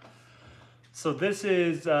good. So this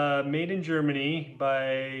is made in Germany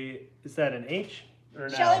by, is that an H or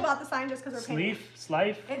an Shelly L? bought the sign just because we're painting.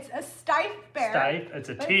 Slife? It's a Stife bear. Stife? It's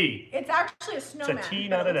a T. It's actually a snowman. It's a T,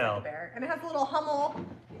 but not it an looks L. like a bear. And it has a little Hummel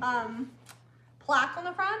plaque on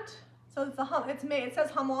the front. So it says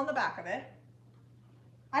Hummel on the back of it.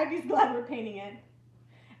 Ivy's glad we're painting it.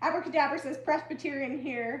 Abracadabra says Presbyterian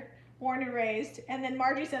here, born and raised. And then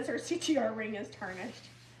Margie says her CTR ring is tarnished.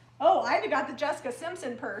 Oh, Ivy got the Jessica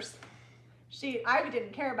Simpson purse. Ivy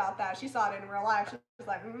didn't care about that. She saw it in real life. She was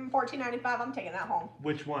like, $14.95. I'm taking that home.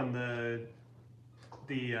 Which one? The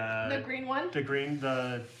green one. The green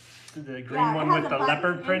Yeah, one with the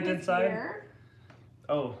leopard print in inside. here.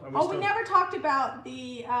 Oh, we never talked about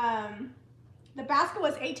the basket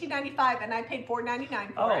was $18.95 and I paid $4.99 for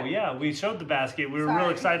it. Oh yeah, we showed the basket. We were real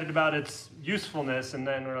excited about its usefulness, and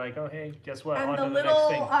then we're like, oh hey, guess what? And on the to the little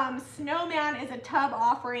next thing. snowman is a tub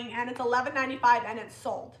offering, and it's $11.95 and it's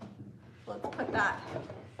sold. Let's put that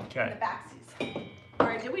in the backsies. All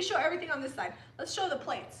right, did we show everything on this side? Let's show the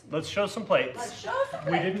plates. Let's show some plates. Let's show some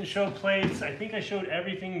plates. We didn't show plates. I think I showed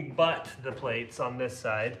everything but the plates on this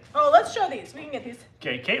side. Oh, let's show these. We can get these.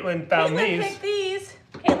 Okay, Caitlin found these. Caitlin picked these.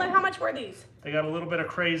 Caitlin, how much were these? They got a little bit of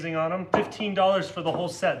crazing on them. $15 for the whole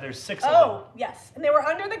set. There's 6 of them. Oh, yes. And they were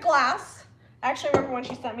under the glass. I actually remember when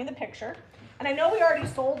she sent me the picture. And I know we already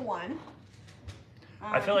sold one.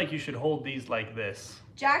 I feel like you should hold these like this.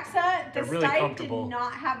 JAXA, the really site comfortable. did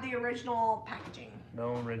not have the original packaging.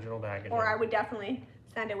 No original packaging. Or I would definitely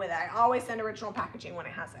send it with it. I always send original packaging when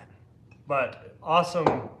it has it. But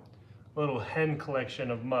awesome little hen collection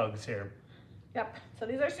of mugs here. Yep. So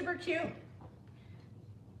these are super cute.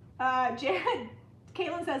 Caitlin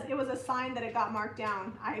says it was a sign that it got marked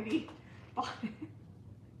down. Ivy.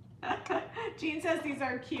 Jean says these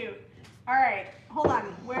are cute. All right, hold on.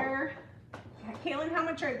 Where, Caitlin? How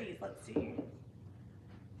much are these? Let's see.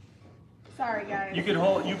 Sorry, guys. You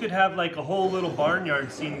could have like a whole little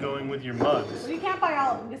barnyard scene going with your mugs. Well, you can't buy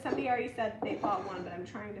all of them because somebody already said they bought one, but I'm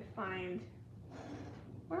trying to find.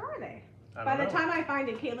 Where are they? By the time I find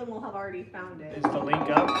it, Caitlin will have already found it. Is the link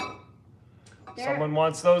up? There. Someone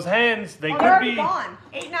wants those hens. They they're could already be gone.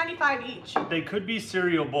 $8.95 each. They could be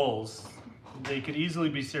cereal bowls. They could easily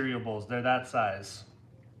be cereal bowls. They're that size.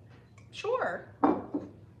 Sure.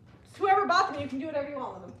 Whoever bought them, you can do whatever you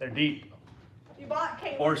want with them. They're deep. You bought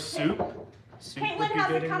Caitlin. Or soup. Soup Caitlin would be has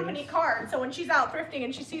good a in company these. card, so when she's out thrifting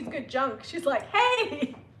and she sees good junk, she's like,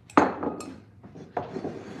 hey! It's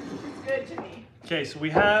good to me. Okay, so we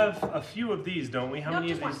have a few of these, don't we? How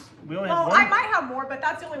many of just these? one. We only Well, have one? I might have more, but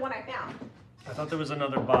that's the only one I found. I thought there was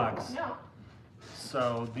another box. No.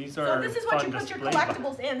 So these are So this is what you fun put your display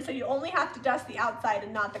collectibles in, so you only have to dust the outside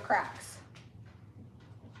and not the cracks.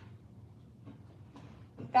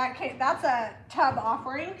 That's a tub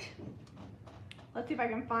offering. Let's see if I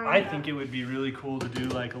can find. I think it would be really cool to do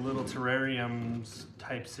like a little terrariums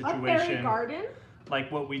type a fairy situation. garden.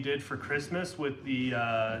 Like what we did for Christmas with the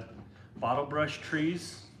bottle brush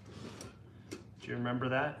trees. Do you remember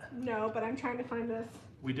that? No, but I'm trying to find this.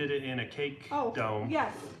 We did it in a cake Oh, dome.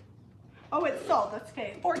 yes. Oh, it's sold. That's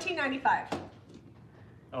okay. $14.95.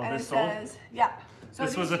 Oh, And this it sold? says, yep. So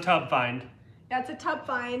This was a tub find. That's a tub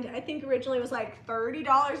find. I think originally it was like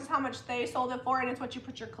 $30 is how much they sold it for, and it's what you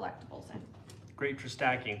put your collectibles in. Great for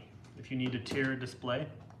stacking if you need a tier display.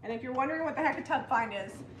 And if you're wondering what the heck a tub find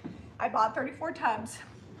is, I bought 34 tubs.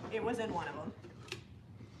 It was in one of them.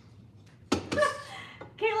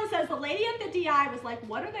 Kayla says, the lady at the DI was like,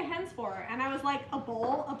 what are the hens for? And I was like, a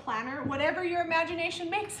bowl, a planner, whatever your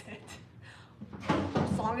imagination makes it.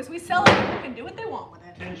 As long as we sell it, people can do what they want with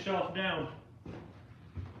it. 10 shelf down.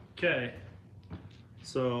 Okay.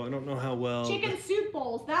 So I don't know how well. Chicken soup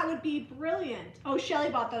bowls, that would be brilliant. Oh,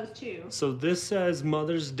 Shelly bought those too. So this says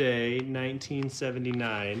Mother's Day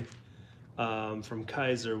 1979 from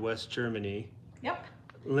Kaiser, West Germany. Yep.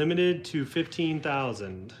 Limited to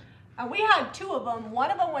 15,000. We had two of them. One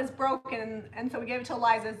of them was broken, and so we gave it to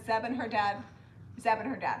Eliza. Zeb,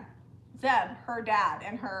 her dad,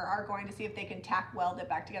 and her are going to see if they can tack weld it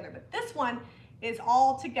back together. But this one is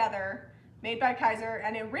all together, made by Kaiser,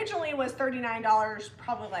 and it originally was $39,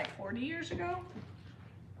 probably like 40 years ago.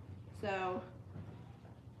 So,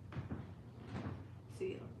 let's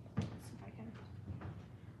see if I can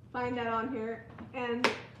find that on here. And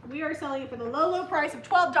we are selling it for the low price of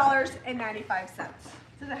 $12.95.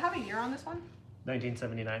 Does it have a year on this one?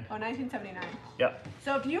 1979. Oh, 1979. Yep.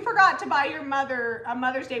 So if you forgot to buy your mother a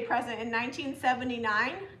Mother's Day present in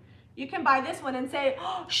 1979, you can buy this one and say,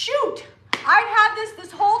 oh, shoot, I've had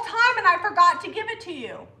this whole time and I forgot to give it to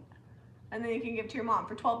you. And then you can give it to your mom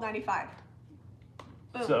for $12.95.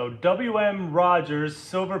 Boom. So W.M. Rogers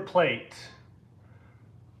silver plate.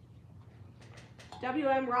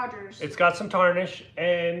 W.M. Rogers. It's got some tarnish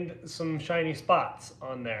and some shiny spots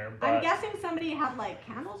on there. But I'm guessing somebody had like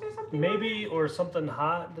candles or something. maybe, or something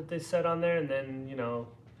hot that they set on there, and then, you know.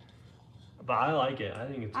 But I like it. I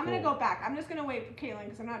think it's I'm cool. going to go back. I'm just going to wait for Caitlin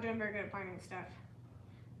because I'm not doing very good at finding stuff.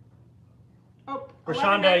 Oh,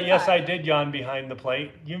 Rashonda, yes, I did yawn behind the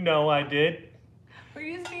plate. You know I did. Were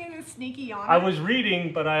you just being a sneaky yawner? I was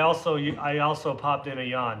reading, but I also popped in a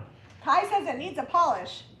yawn. Kai says it needs a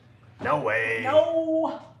polish. No way.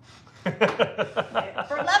 No. For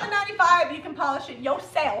 $11.95, you can polish it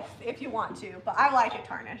yourself if you want to, but I like it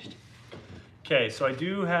tarnished. Okay, so I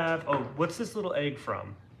do have. Oh, what's this little egg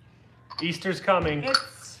from? Easter's coming.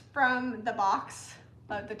 It's from the box,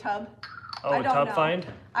 the tub. Oh, I a don't tub know. find?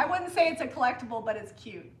 I wouldn't say it's a collectible, but it's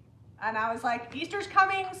cute. And I was like, Easter's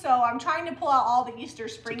coming, so I'm trying to pull out all the Easter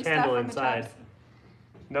spring It's a candle stuff from inside. the tubs.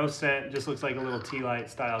 No scent, just looks like a little tea light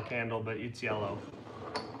style candle, but it's yellow.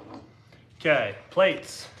 Okay,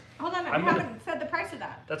 plates. Hold on, I haven't said the price of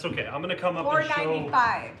that. That's okay. I'm gonna come up and show.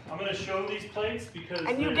 $4.95. I'm gonna show these plates because.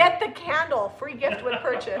 And you get the candle, free gift with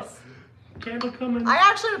purchase. Candle coming. I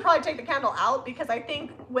actually would probably take the candle out because I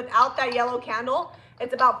think without that yellow candle,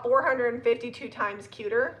 it's about 452 times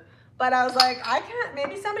cuter. But I was like, I can't,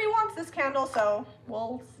 maybe somebody wants this candle, so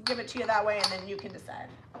we'll give it to you that way and then you can decide.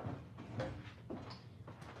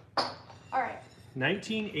 All right.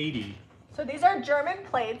 1980. So these are German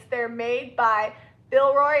plates. They're made by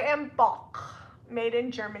Bilroy and Bock, made in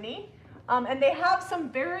Germany. And they have some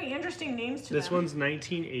very interesting names to them. This one's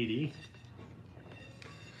 1980.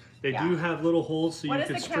 They do have little holes so you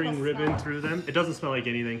can string ribbon through them. It doesn't smell like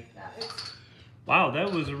anything. Wow,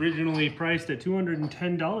 that was originally priced at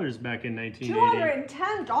 $210 back in 1980.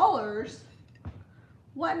 $210?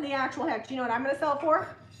 What in the actual heck? Do you know what I'm going to sell it for?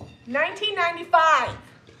 $19.95.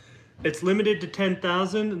 It's limited to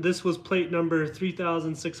 10,000. This was plate number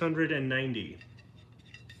 3,690.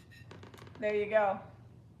 There you go.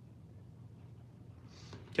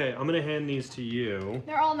 Okay, I'm going to hand these to you.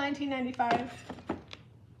 They're all $19.95.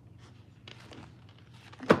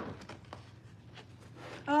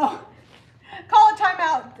 Oh, call a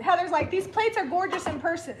timeout. Heather's like, these plates are gorgeous in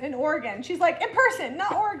person, in Oregon. She's like, in person,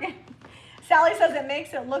 not Oregon. Sally says it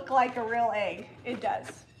makes it look like a real egg. It does.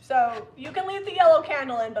 So you can leave the yellow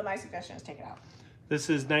candle in, but my suggestion is take it out. This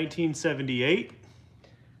is 1978.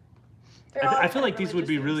 I feel like these would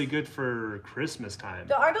be really good for Christmas time.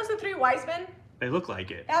 Are those the three wise men? They look like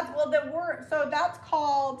it. That's, well, so that's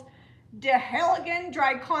called De Heiligen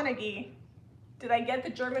Dreikönig. Did I get the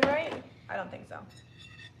German right? I don't think so.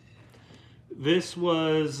 This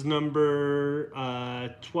was number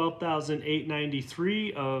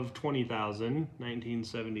 12,893 of 20,000,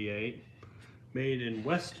 1978. Made in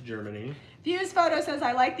West Germany. Views photo says,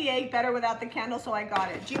 I like the egg better without the candle, so I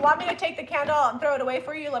got it. Do you want me to take the candle out and throw it away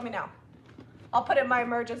for you? Let me know. I'll put it in my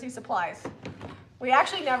emergency supplies. We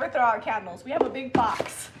actually never throw out candles. We have a big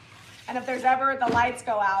box. And if there's ever the lights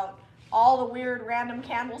go out, all the weird random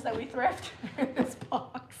candles that we thrift are in this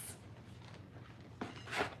box.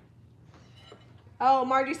 Oh,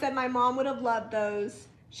 Margie said my mom would have loved those.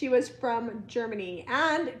 She was from Germany.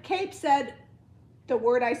 And Kate said, the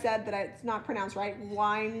word I said that it's not pronounced right,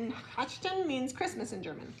 Weihnachten means Christmas in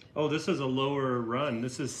German. Oh, this is a lower run.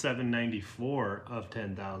 This is 794 of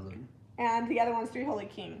 10,000. And the other one's Three Holy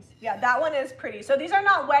Kings. Yeah, that one is pretty. So these are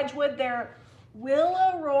not Wedgwood, they're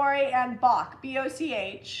Willeroy and Boch,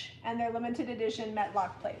 B-O-C-H, and they're limited edition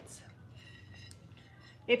Metlock plates.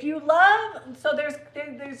 If you love, so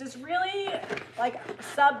there's this really like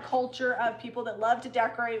subculture of people that love to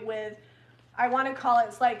decorate with, I want to call it,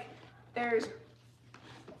 it's like there's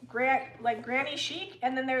granny chic,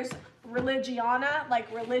 and then there's religiana,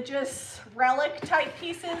 like religious relic type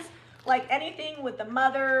pieces, like anything with the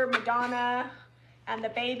mother, Madonna, and the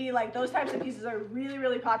baby, like those types of pieces are really,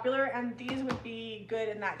 really popular, and these would be good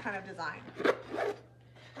in that kind of design.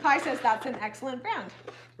 Kai says that's an excellent brand.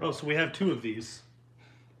 Oh, so we have two of these.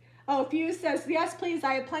 Oh, Fuse says, yes, please,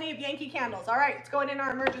 I have plenty of Yankee candles. All right, it's going in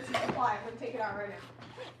our emergency supply. I'm going to take it out right now.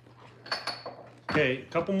 Okay, a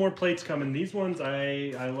couple more plates coming. These ones,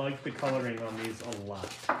 I like the coloring on these a lot.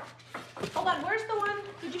 Hold on, where's the one?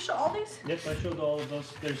 Did you show all these? Yep, I showed all of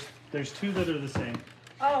those. There's two that are the same.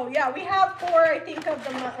 Oh, yeah, we have four, I think, of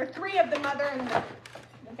the or three of the mother and the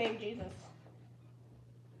baby Jesus.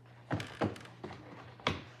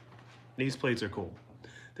 These plates are cool.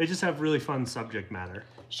 They just have really fun subject matter.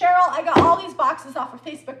 Cheryl, I got all these boxes off of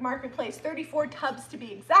Facebook Marketplace, 34 tubs to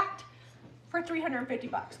be exact, for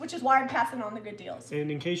 $350, which is why I'm passing on the good deals. And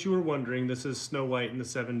in case you were wondering, this is Snow White and the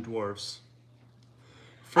Seven Dwarfs.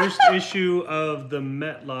 First issue of the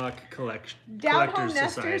Metlock Collectors Down-home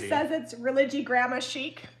Nester Society. says it's Religii-Grandma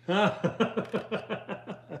chic.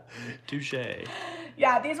 Touche.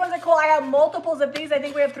 Yeah, these ones are cool. I have multiples of these. I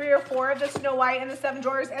think we have 3 or 4 of the Snow White and the Seven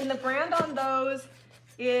Dwarfs, and the brand on those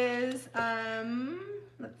is,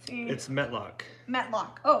 let's see. It's Metlock.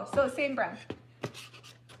 Metlock. Oh, so same brand.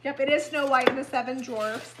 Yep, it is Snow White and the Seven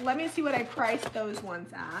Dwarfs. Let me see what I priced those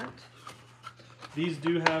ones at. These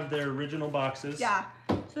do have their original boxes. Yeah,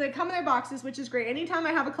 so they come in their boxes, which is great. Anytime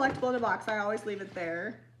I have a collectible in a box, I always leave it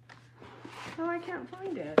there. Oh, I can't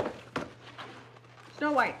find it.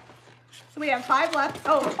 Snow White. So we have 5 left.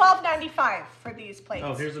 Oh, $12.95 for these plates.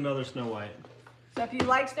 Oh, here's another Snow White. So if you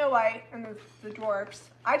like Snow White and the dwarfs,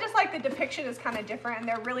 I just like the depiction is kind of different and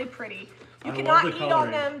they're really pretty. You cannot eat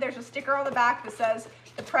on them. There's a sticker on the back that says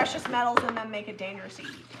the precious metals in them make it dangerous to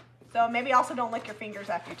eat. So maybe also don't lick your fingers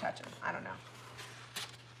after you touch them. I don't know.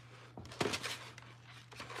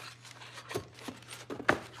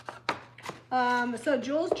 So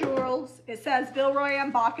Jules Jewels, it says Villeroy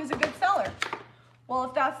and Bach is a good seller.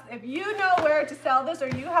 Well, if you know where to sell this or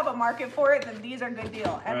you have a market for it, then these are a good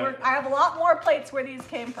deal. And right. I have a lot more plates where these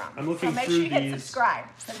came from. I'm looking so make through sure you hit these, subscribe.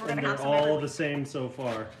 We're and gonna they're all the same so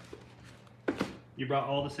far. You brought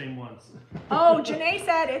all the same ones. Oh, Janae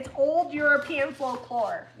said it's old European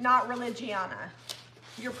folklore, not religiana.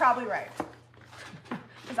 You're probably right,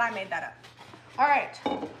 because I made that up. All right,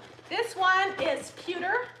 this one is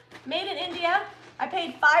pewter, made in India. I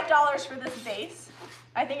paid $5 for this vase.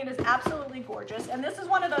 I think it is absolutely gorgeous. And this is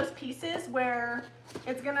one of those pieces where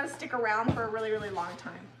it's gonna stick around for a really, really long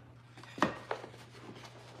time.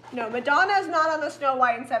 No, Madonna is not on the Snow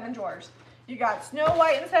White and Seven Dwarfs. You got Snow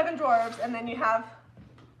White and Seven Dwarfs, and then you have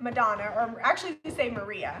Madonna, or actually they say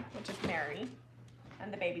Maria, which is Mary,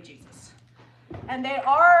 and the baby Jesus. And the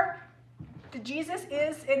Jesus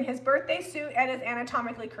is in his birthday suit and is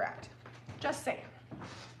anatomically correct. Just saying.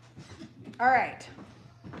 All right.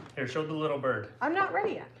 Here, show the little bird. I'm not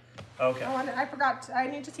ready yet. Okay. I forgot. I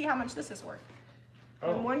need to see how much this is worth.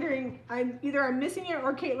 Oh. I'm wondering. Either I'm missing it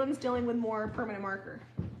or Caitlin's dealing with more permanent marker.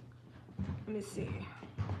 Let me see.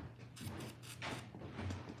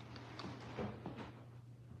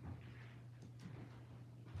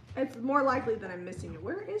 It's more likely that I'm missing it.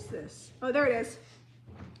 Where is this? Oh, there it is.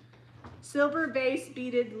 Silver vase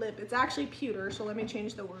beaded lip. It's actually pewter, so let me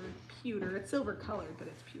change the word pewter. It's silver colored, but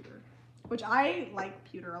it's pewter, which I like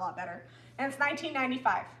pewter a lot better. And it's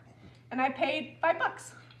 $19.95, and I paid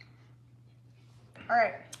 $5. All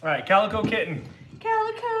right. All right, Calico Kitten.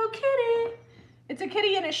 Calico Kitty. It's a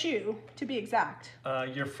kitty in a shoe, to be exact.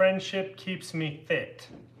 Your friendship keeps me fit.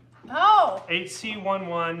 Oh.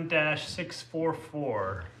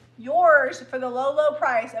 8C11-644. Yours for the low, low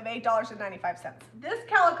price of $8.95. This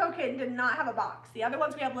Calico Kitten did not have a box. The other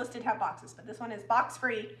ones we have listed have boxes, but this one is box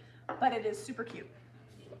free, but it is super cute.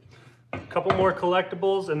 A couple more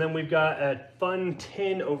collectibles, and then we've got a fun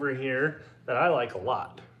tin over here that I like a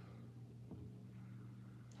lot.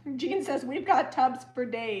 Jean says, we've got tubs for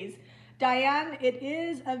days. Diane, it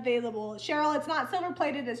is available. Cheryl, it's not silver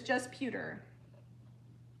plated, it's just pewter.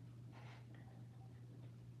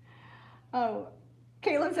 Oh,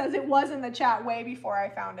 Caitlin says it was in the chat way before I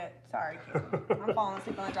found it. Sorry, Caitlin. I'm falling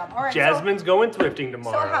asleep on the job. All right. Jasmine's going thrifting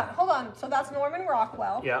tomorrow. So hold on. So that's Norman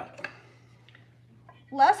Rockwell. Yeah.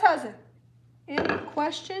 Les has it. In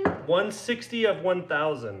question? 160 of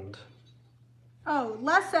 1,000. Oh,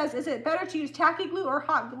 Les says, is it better to use tacky glue or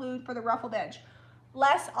hot glue for the ruffled edge?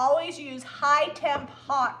 Les, always use high temp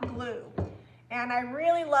hot glue. And I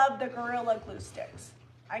really love the Gorilla Glue sticks.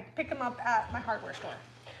 I pick them up at my hardware store.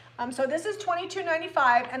 So this is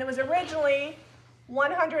 $22.95, and it was originally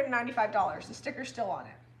 $195. The sticker's still on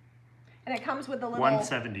it. And it comes with the little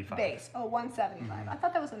 $175 base. Oh, $175. I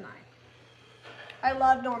thought that was a 9. I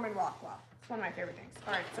love Norman Rockwell. It's one of my favorite things.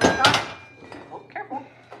 All right, so we've got, oh, careful.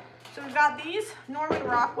 So we've got these Norman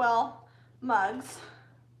Rockwell mugs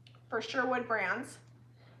for Sherwood Brands.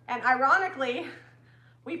 And ironically,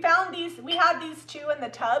 we had these two in the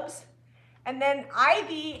tubs. And then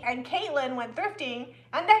Ivy and Caitlin went thrifting,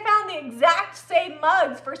 and they found the exact same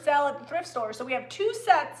mugs for sale at the thrift store. So we have 2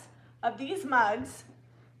 sets of these mugs,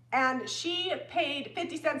 and she paid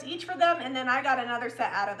 50 cents each for them, and then I got another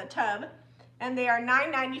set out of the tub, and they are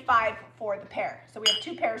 $9.95 for the pair. So we have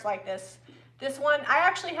 2 pairs like this. This one, I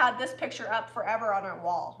actually had this picture up forever on our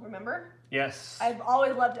wall, remember? Yes. I've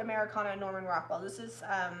always loved Americana and Norman Rockwell. This is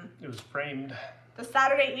it was framed. The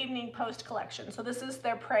Saturday Evening Post collection. So this is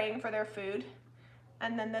they're praying for their food.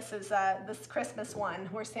 And then this is this Christmas one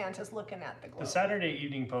where Santa's looking at the globe. The Saturday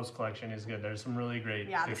Evening Post collection is good. There's some really great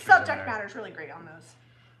Yeah, the pictures subject matter is really great on those.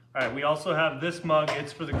 All right, we also have this mug.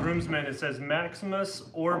 It's for the groomsmen. It says Maximus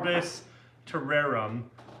Orbis Terrarum.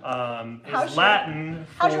 It's Latin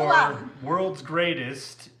for world's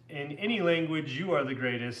greatest. In any language, you are the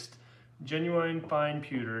greatest. Genuine fine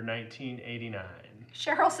pewter, 1989.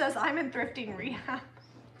 Cheryl says, I'm in thrifting rehab.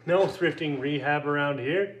 No thrifting rehab around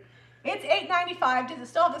here. It's $8.95. Does it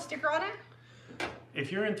still have the sticker on it? If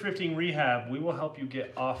you're in thrifting rehab, we will help you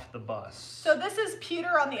get off the bus. So this is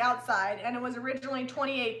pewter on the outside, and it was originally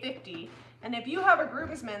 $28.50. And if you have a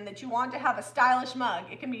groomsman that you want to have a stylish mug,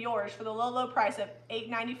 it can be yours for the low, low price of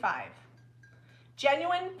 $8.95.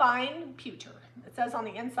 Genuine fine pewter. It says on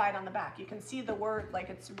the inside on the back. You can see the word like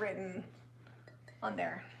it's written on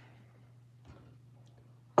there.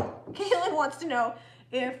 Caitlin wants to know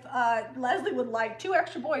if Leslie would like 2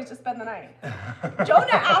 extra boys to spend the night.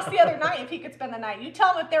 Jonah asked the other night if he could spend the night. You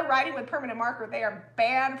tell them if they're riding with permanent marker, they are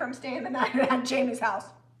banned from staying the night at Jamie's house.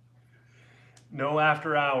 No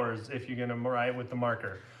after hours if you're gonna ride with the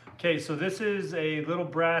marker. Okay, so this is a little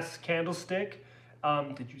brass candlestick.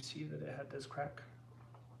 Did you see that it had this crack?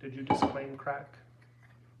 Did you disclaim crack?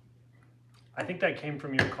 I think that came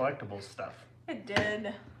from your collectibles stuff. It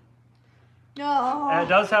did. No. And it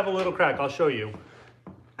does have a little crack. I'll show you.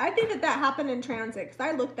 I think that happened in transit because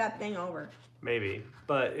I looked that thing over. Maybe,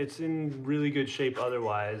 but it's in really good shape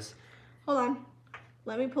otherwise. Hold on.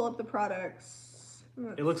 Let me pull up the products.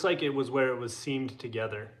 It looks like it was where it was seamed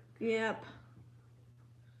together. Yep.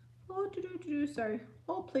 Oh, sorry.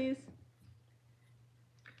 Oh, please.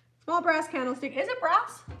 Small brass candlestick. Is it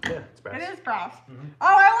brass? Yeah, it's brass. It is brass. Mm-hmm. Oh,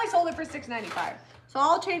 I only sold it for $6.95. So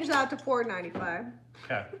I'll change that to $4.95.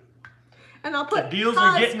 Okay. And I'll put the deals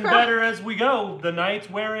are getting better as we go. The night's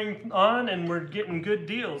wearing on and we're getting good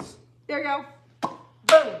deals. There you go.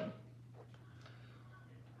 Boom.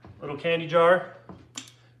 Little candy jar.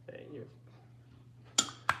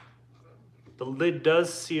 The lid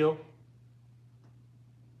does seal.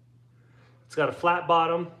 It's got a flat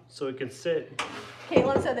bottom so it can sit.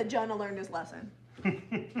 Caitlin said that Jonah learned his lesson.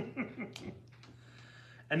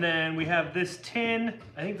 And then we have this tin.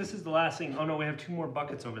 I think this is the last thing. Oh no, we have 2 more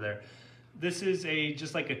buckets over there. This is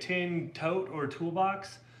just like a tin tote or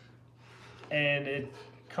toolbox, and it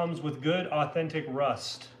comes with good authentic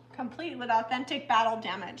rust. Complete with authentic battle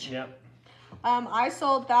damage. Yep. I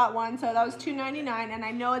sold that one, so that was $2.99, and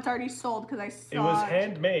I know it's already sold because I saw it. Was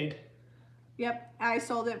handmade. Yep, I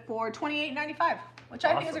sold it for $28.95, which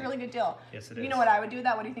I think is a really good deal. Yes, it is. You know what I would do with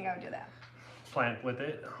that? What do you think I would do with that? Plant with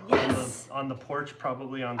it. Yes. On the porch,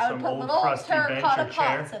 probably on I some would put old little crusty bench terracotta or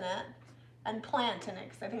chair. pots in it and plant in it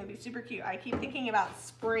because I think it'd be super cute. I keep thinking about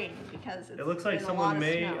spring because it's it looks like been someone a lot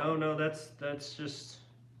may. of snow. Oh no, that's just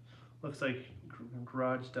looks like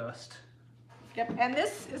garage dust. Yep, and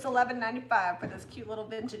this is $11.95 for this cute little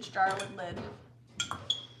vintage jar with lid.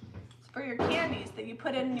 It's for your candies that you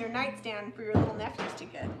put in your nightstand for your little nephews to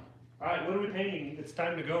get. All right, what are we painting? It's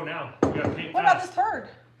time to go now. We gotta paint What fast. about this bird?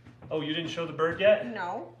 Oh, you didn't show the bird yet?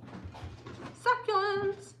 No.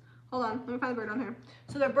 Succulents. Hold on, let me find the bird on here.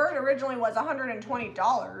 So the bird originally was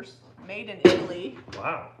 $120, made in Italy.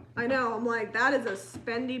 Wow. I know, I'm like, that is a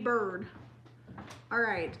spendy bird. All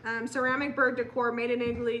right, ceramic bird decor made in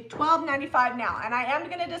Italy, $12.95 now. And I am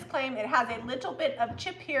gonna disclaim it has a little bit of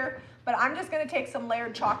chip here, but I'm just gonna take some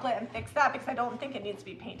layered chocolate and fix that because I don't think it needs to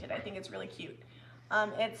be painted. I think it's really cute.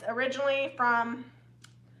 It's originally from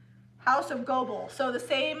House of Goebel. So the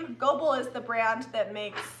same, Goebel is the brand that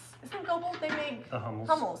makes, isn't Goebel, they make? The Hummels.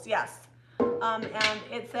 Hummels, yes. And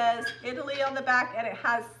it says Italy on the back and it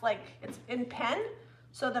has like, it's in pen.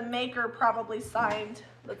 So the maker probably signed,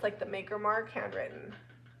 that's like the maker mark, handwritten.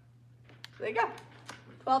 So there you go.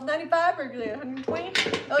 $12.95 or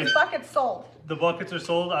 $120. Those buckets sold. The buckets are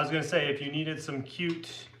sold. I was gonna say if you needed some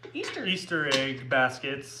cute Easter egg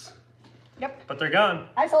baskets. Yep. But they're gone.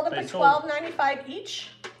 I sold them for $12.95 each.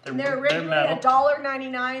 They're originally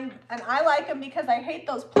 $1.99, and I like them because I hate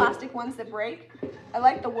those plastic ones that break. I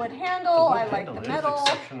like the wood handle. I like the metal. It's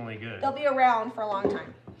exceptionally good. They'll be around for a long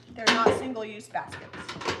time. They're not single-use baskets.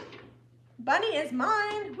 Bunny is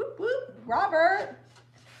mine. Whoop whoop. Robert.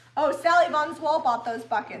 Oh, Sally Von Swall bought those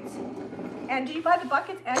buckets. And do you buy the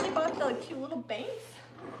buckets and you bought the cute little banks?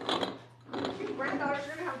 Your granddaughters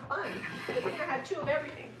are gonna have fun. They're gonna have 2 of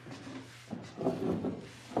everything.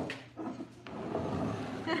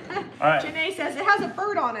 All right. Janae says it has a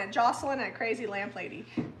bird on it. Jocelyn at Crazy Lamp Lady.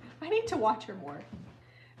 I need to watch her more.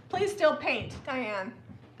 Please still paint, Diane.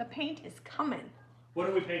 The paint is coming. What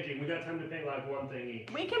are we painting? We got time to paint like one thing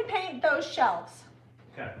each. We can paint those shelves.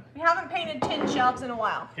 Okay. We haven't painted tin shelves in a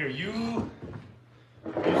while. Here, you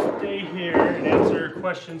stay here and answer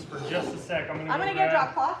questions for just a sec. I'm gonna get a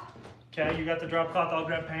drop cloth. Okay, you got the drop cloth. I'll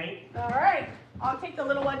grab paint. All right. I'll take the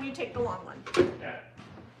little one. You take the long one. Yeah.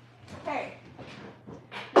 Okay.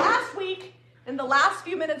 Last week, in the last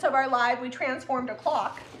few minutes of our live, we transformed a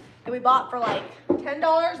clock that we bought for like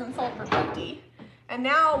 $10 and sold for $50. And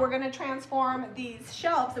now we're gonna transform these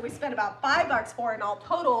shelves that we spent about $5 for, and all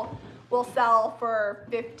total will sell for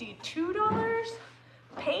 $52.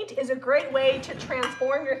 Paint is a great way to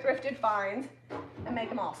transform your thrifted finds and make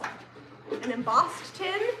them awesome. An embossed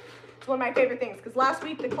tin is one of my favorite things because last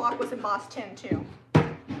week the clock was embossed tin too.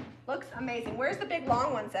 Looks amazing. Where's the big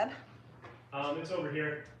long one, Zeb? It's over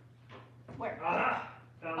here. Where?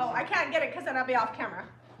 Oh, I can't get it because then I'll be off camera.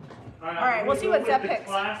 All right, we'll see what Zeb picks.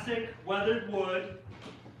 Classic weathered wood.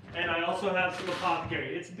 And I also have some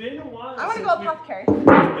apothecary. It's been a while. I want to go apothecary.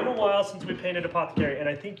 It's been a while since we painted apothecary, and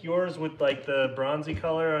I think yours with like the bronzy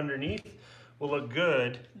color underneath will look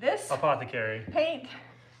good. This apothecary paint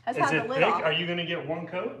has Is had it the lid thick? off. Are you gonna get one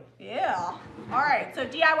coat? Yeah. All right. So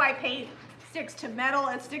DIY paint sticks to metal.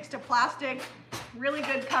 It sticks to plastic. Really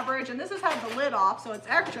good coverage, and this has had the lid off, so it's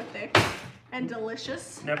extra thick and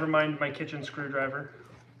delicious. Never mind my kitchen screwdriver.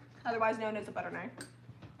 Otherwise known as a butter knife.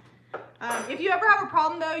 If you ever have a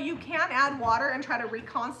problem though, you can add water and try to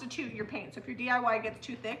reconstitute your paint. So if your DIY gets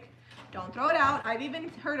too thick, don't throw it out. I've even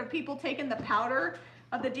heard of people taking the powder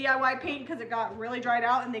of the DIY paint because it got really dried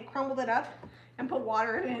out and they crumbled it up and put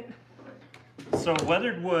water in it. So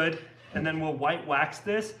weathered wood, and then we'll white wax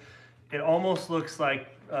this. It almost looks like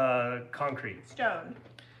concrete. Stone.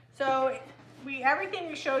 So everything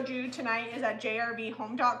we showed you tonight is at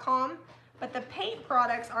jrbhome.com, but the paint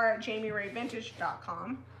products are at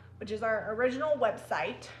jamirayvintage.com, which is our original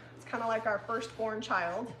website. It's kind of like our firstborn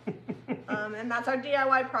child. And that's our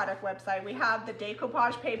DIY product website. We have the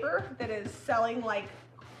decoupage paper that is selling like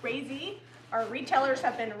crazy. Our retailers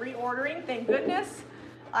have been reordering, thank goodness.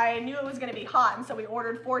 I knew it was gonna be hot, and so we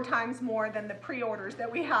ordered 4 times more than the pre-orders that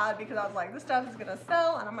we had because I was like, this stuff is gonna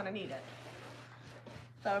sell and I'm gonna need it.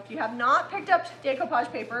 So if you have not picked up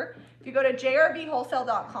decoupage paper, if you go to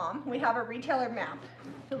jrbwholesale.com, we have a retailer map.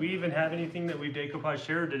 Do we even have anything that we decoupaged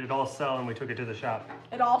here, or did it all sell and we took it to the shop?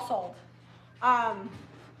 It all sold.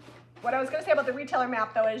 What I was gonna say about the retailer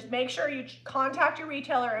map though is make sure you contact your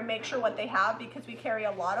retailer and make sure what they have, because we carry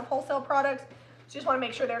a lot of wholesale products. So you just wanna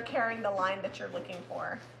make sure they're carrying the line that you're looking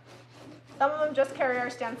for. Some of them just carry our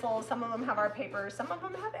stencils, some of them have our papers, some of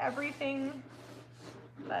them have everything.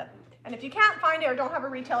 And if you can't find it or don't have a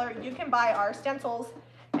retailer, you can buy our stencils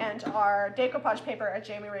and our decoupage paper at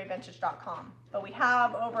jamirayvintage.com. But we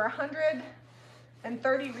have over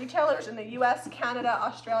 130 retailers in the US, Canada,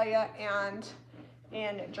 Australia, and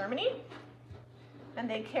in Germany. And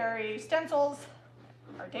they carry stencils,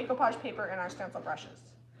 our decoupage paper, and our stencil brushes.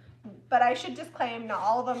 But I should disclaim, not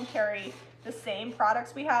all of them carry the same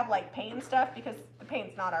products we have, like paint and stuff, because the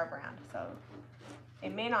paint's not our brand. So they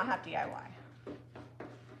may not have DIY.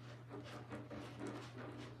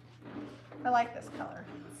 I like this color.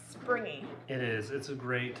 It's springy. It is. It's a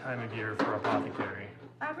great time of year for apothecary.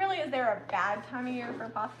 Really, is there a bad time of year for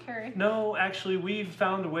apothecary? No, actually, we've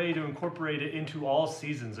found a way to incorporate it into all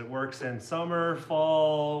seasons. It works in summer,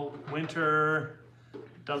 fall, winter,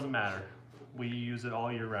 doesn't matter. We use it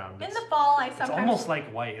all year round. In the fall, I sometimes... It's almost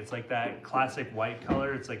like white. It's like that classic white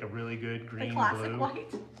color. It's like a really good green, the classic blue.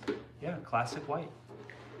 white. Yeah, classic white.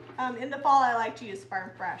 In the fall, I like to use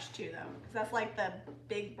Farm Fresh too, though, because that's like the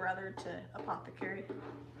big brother to apothecary.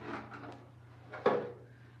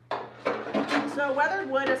 So weathered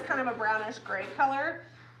wood is kind of a brownish gray color,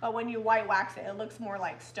 but when you white wax it, it looks more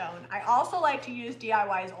like stone. I also like to use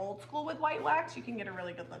DIY's old school with white wax. You can get a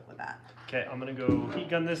really good look with that. Okay, I'm gonna go heat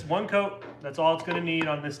gun this. 1 coat, that's all it's gonna need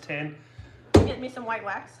on this tin. Get me some white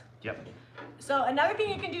wax. Yep. So another thing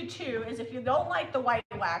you can do too is if you don't like the white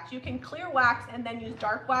wax, you can clear wax and then use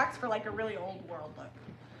dark wax for like a really old world look.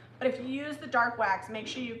 But if you use the dark wax, make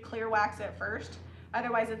sure you clear wax it first.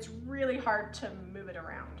 Otherwise, it's really hard to move it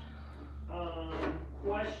around.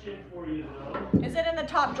 Question for you though. Is it in the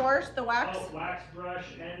top drawers, the wax? Oh, wax brush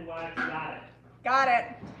and wax, got it. Got it.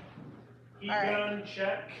 Heat All right. gun,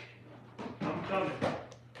 check. I'm coming.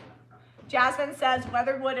 Jasmine says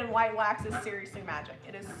weathered wood and white wax is seriously magic.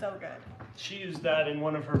 It is so good. She used that in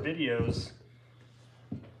one of her videos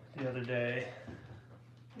the other day.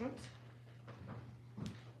 Oops.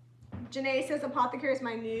 Janae says apothecary is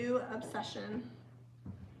my new obsession.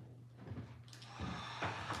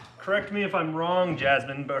 Correct me if I'm wrong,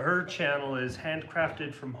 Jasmine, but her channel is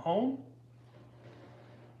handcrafted from home.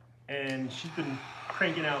 And she's been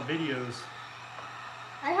cranking out videos.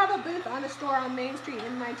 I have a booth on a store on Main Street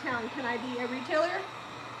in my town. Can I be a retailer?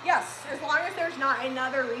 Yes, as long as there's not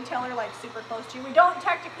another retailer like super close to you. We don't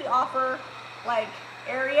technically offer like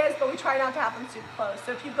areas, but we try not to have them super close.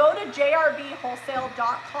 So if you go to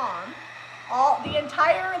jrbwholesale.com, the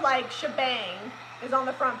entire like shebang is on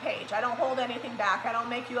the front page. I don't hold anything back. I don't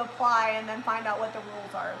make you apply and then find out what the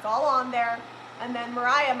rules are. It's all on there. And then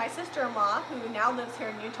Mariah, my sister-in-law, who now lives here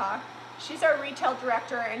in Utah, she's our retail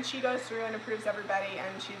director, and she goes through and approves everybody,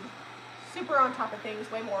 and she's super on top of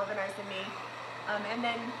things, way more organized than me. And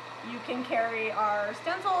then you can carry our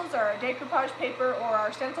stencils, or our decoupage paper, or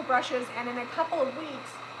our stencil brushes, and in a couple of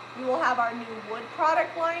weeks, we will have our new wood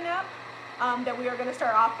product lineup that we are going to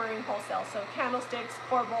start offering wholesale. So candlesticks,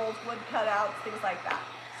 pour bowls, wood cutouts, things like that.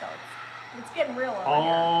 So it's getting real over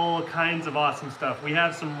All kinds of awesome stuff. We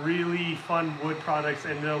have some really fun wood products,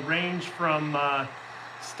 and they'll range from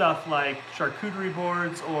stuff like charcuterie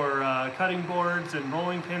boards or cutting boards and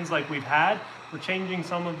rolling pins like we've had. We're changing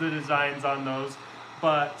some of the designs on those,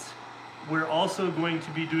 but we're also going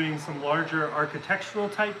to be doing some larger architectural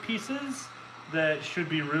type pieces that should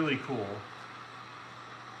be really cool.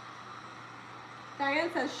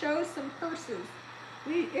 Diane says, show some purses.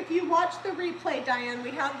 If you watch the replay, Diane,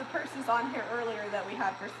 we have the purses on here earlier that we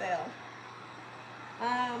had for sale.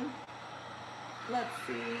 Let's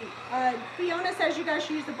see. Fiona says you guys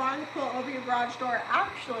should use the barn quilt over your garage door.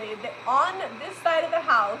 Actually, on this side of the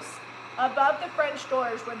house, above the French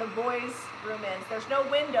doors where the boys' room is, there's no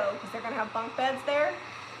window because they're going to have bunk beds there.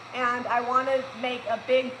 And I want to make a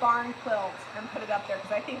big barn quilt and put it up there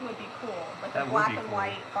because I think it would be cool. Like a black and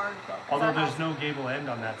white barn quilt. Although there's no gable end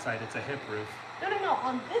on that side, it's a hip roof. No,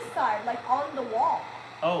 on this side, like on the wall.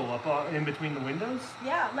 Oh, up in between the windows?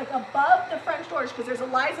 Yeah, like above the French doors, because there's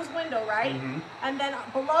Eliza's window, right? Mm-hmm. And then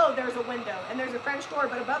below there's a window, and there's a French door,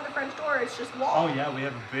 but above the French door it's just wall. Oh yeah, we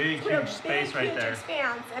have a big, huge space right there.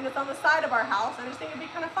 Expanse, and it's on the side of our house, and I just think it'd be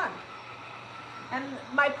kind of fun. And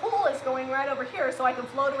my pool is going right over here, so I can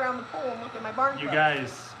float around the pool and look at my barn quilt. You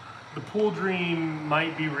guys, the pool dream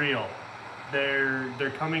might be real.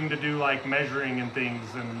 They're coming to do like measuring and things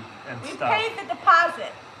and stuff. We paid the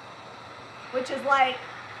deposit, which is like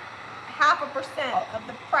 0.5% of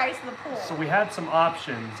the price of the pool. So we had some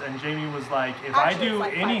options, and Jamie was like, if I do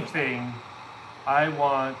like anything, I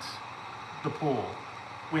want the pool.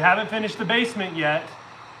 We haven't finished the basement yet,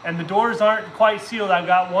 and the doors aren't quite sealed. I've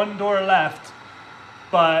got one door left,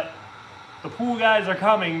 but the pool guys are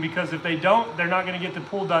coming because if they don't, they're not going to get the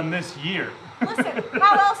pool done this year. Listen,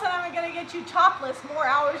 how else am I going to get you topless more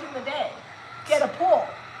hours in the day? Get a pool.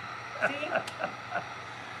 See?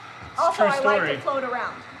 Also, I like to float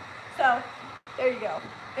around. So, there you go.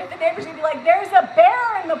 If the neighbors are going to be like, there's a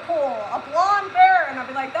bear in the pool, a blonde bear, and I'll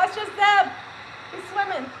be like, that's just Zeb. He's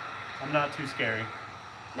swimming. I'm not too scary.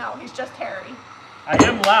 No, he's just hairy. I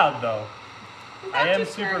am loud, though. I am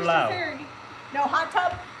super loud. No hot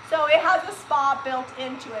tub. So it has a spa built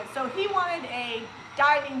into it. So he wanted a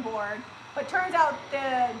diving board, but turns out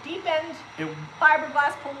the deep end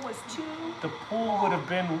fiberglass pool was too The pool would have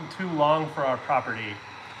been too long for our property.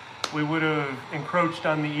 We would have encroached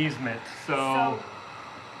on the easement. So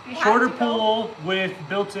shorter pool with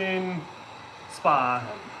built-in spa.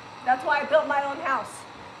 That's why I built my own house,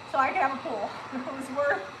 so I could have a pool. It was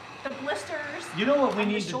worth the blisters. You know what we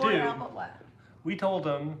need to do? We told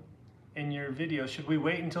them in your video, should we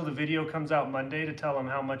wait until the video comes out Monday to tell them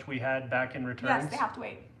how much we had back in returns? Yes, they have to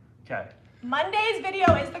wait. Okay. Monday's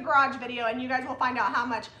video is the garage video, and you guys will find out how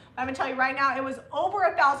much. I'm gonna tell you right now, it was over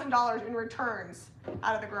 $1,000 in returns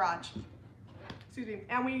out of the garage. Excuse me.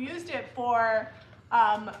 And we used it for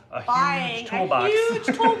buying a huge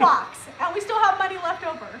toolbox, and we still have money left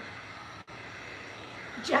over.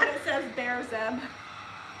 Janet says bear Zeb.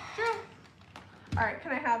 True. All right,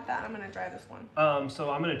 can I have that? I'm gonna dry this one.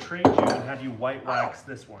 So I'm gonna trade you and have you white wax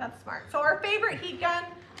this one. That's smart. So our favorite heat gun,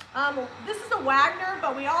 this is a Wagner,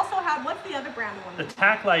 but we also have, what's the other brand one? The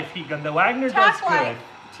Tack Life heat gun. The Wagner does good.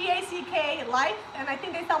 TACK Life, and I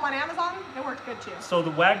think they sell them on Amazon. It works good too. So the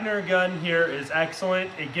Wagner gun here is excellent.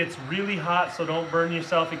 It gets really hot, so don't burn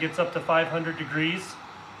yourself. It gets up to 500 degrees.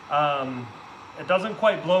 It doesn't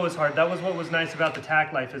quite blow as hard. That was what was nice about the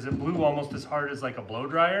Tack Life, is it blew almost as hard as like a blow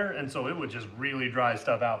dryer, and so it would just really dry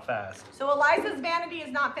stuff out fast. So Eliza's vanity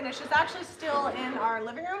is not finished. It's actually still in our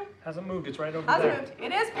living room. Hasn't moved. It's right over there. Hasn't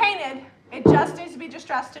moved. It is painted. It just needs to be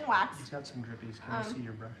distressed and waxed. It's got some drippies. Can I see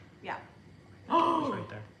your brush? Yeah. It's right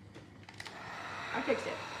there. I fixed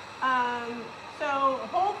it. So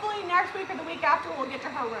hopefully next week or the week after we'll get to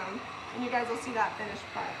her room, and you guys will see that finished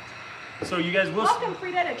product. So you guys will. Welcome,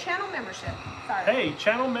 Frida, to channel membership. Sorry. Hey,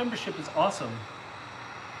 channel membership is awesome.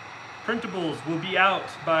 Printables will be out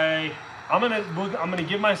by. I'm gonna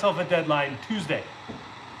give myself a deadline Tuesday.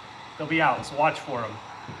 They'll be out, so watch for them.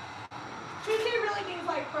 Tuesday really means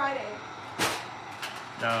like Friday.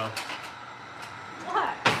 No.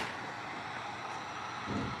 What?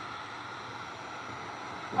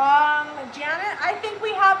 Janet, I think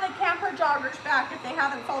we have the camper joggers back if they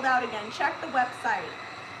haven't sold out again. Check the website.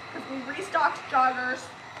 Because we restocked joggers,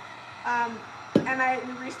 and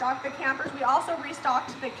we restocked the campers. We also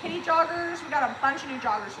restocked the kitty joggers. We got a bunch of new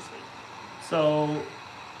joggers this week. So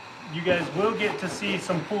you guys will get to see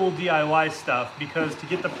some pool DIY stuff, because to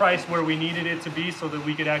get the price where we needed it to be so that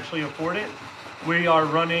we could actually afford it, we are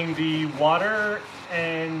running the water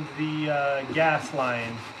and the gas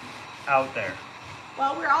line out there.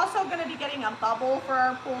 Well, we're also going to be getting a bubble for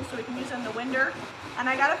our pool so we can use it in the winter. And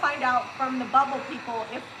I got to find out from the bubble people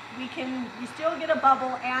if we still get a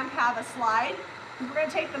bubble and have a slide. We're going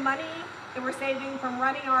to take the money that we're saving from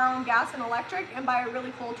running our own gas and electric and buy a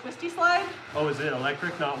really cool twisty slide. Oh, is it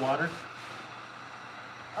electric, not water?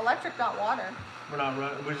 Electric, not water.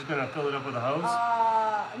 We're just gonna fill it up with a hose?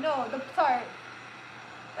 No, sorry.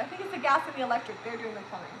 I think it's the gas and the electric. They're doing the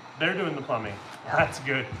plumbing. They're doing the plumbing. Yeah. That's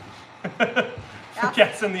good. The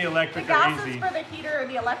gas and the electric the are gas easy. is for the heater,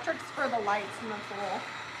 the electric's for the lights in the pool.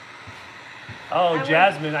 Oh,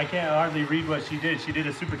 Jasmine, I can't hardly read what she did. She did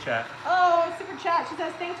a super chat. Oh, super chat. She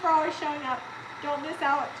says, thanks for always showing up. Don't miss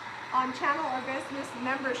out on channel or business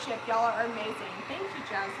membership. Y'all are amazing. Thank you,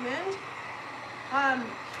 Jasmine.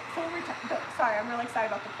 So sorry, I'm really excited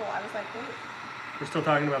about the pool. I was like, wait. We're still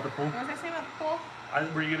talking about the pool? What was I saying about the pool?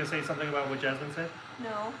 Were you going to say something about what Jasmine said?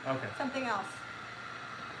 No. Okay. Something else.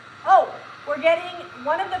 Oh, we're getting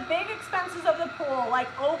one of the big expenses of the pool, like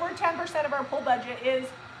over 10% of our pool budget is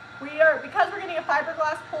because we're getting a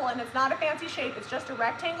fiberglass pool and it's not a fancy shape, it's just a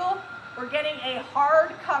rectangle, we're getting a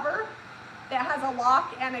hard cover that has a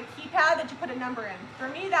lock and a keypad that you put a number in. For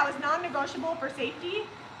me, that was non-negotiable for safety.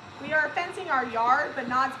 We are fencing our yard, but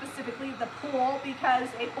not specifically the pool, because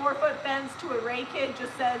a 4-foot fence to a Ray kid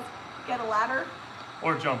just says, get a ladder.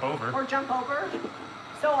 Or jump over. Or jump over.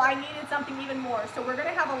 So I needed something even more. So we're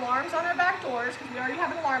gonna have alarms on our back doors, because we already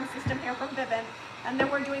have an alarm system here from Vivint. And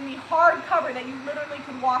then we're doing the hard cover that you literally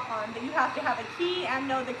could walk on, that you have to have a key and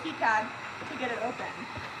know the keypad to get it open.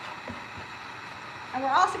 And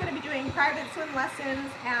we're also gonna be doing private swim lessons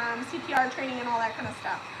and CPR training and all that kind of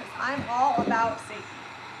stuff, because I'm all about safety.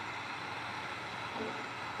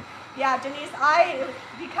 Yeah, Denise,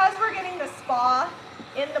 because we're getting the spa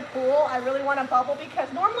in the pool, I really want a bubble,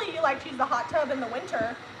 because normally you like to use the hot tub in the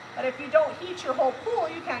winter, but if you don't heat your whole pool,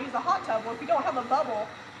 you can't use the hot tub. Or if you don't have a bubble,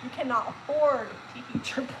 you cannot afford to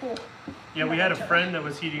heat your pool. Yeah, we had a friend that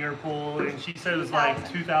was heating her pool, and she said it was like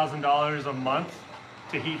 $2,000 a month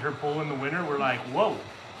to heat her pool in the winter. We're like, whoa.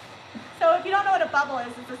 So if you don't know what a bubble is,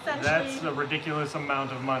 it's essentially... That's a ridiculous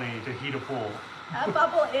amount of money to heat a pool. A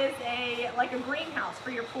bubble is like a greenhouse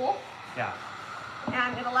for your pool. Yeah.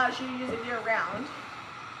 And it allows you to use it year round.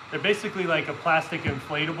 They're basically like a plastic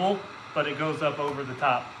inflatable, but it goes up over the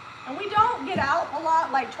top. And we don't get out a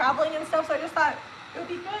lot, like traveling and stuff, so I just thought it would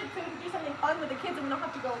be good so we can do something fun with the kids and we don't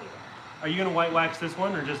have to go anywhere. Are you going to white wax this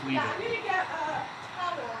one or just leave it? I'm going to get a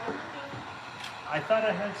towel. I thought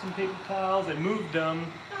I had some paper towels. I moved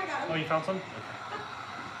them. No, I got them. Oh, you found some? Okay.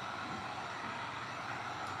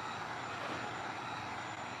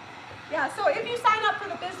 Yeah, so if you sign up for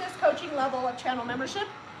the business coaching level of channel membership,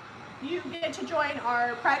 you get to join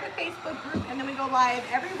our private Facebook group, and then we go live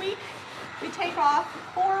every week. We take off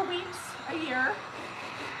 4 weeks a year,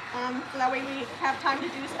 so that way we have time to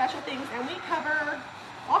do special things, and we cover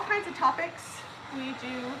all kinds of topics. We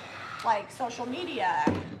do like social media,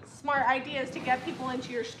 smart ideas to get people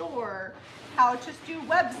into your store, how to do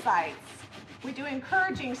websites. We do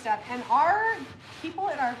encouraging stuff, and our people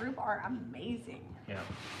in our group are amazing. Yeah.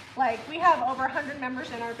 Like, we have over 100 members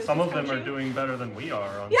in our business Some of them coaching. are doing better than we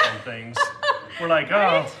are on Yeah. some things. We're like, oh,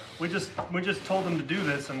 Right? we just told them to do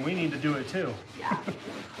this, and we need to do it too. Yeah.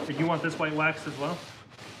 Do you want this white wax as well?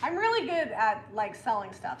 I'm really good at like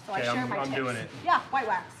selling stuff, so Okay, I share my I'm tips. doing it. Yeah, white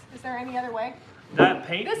wax. Is there any other way? That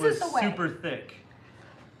paint This was is the way. super thick.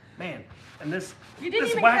 Man, and this You didn't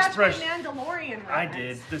this even wax catch brush. my Mandalorian I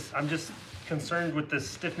reference. did. I'm just concerned with the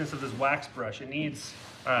stiffness of this wax brush. It needs.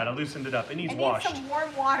 All right, I loosened it up. It needs I washed. need some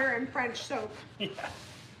warm water and French soap. Yeah.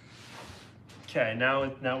 Okay,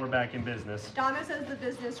 now we're back in business. Donna says the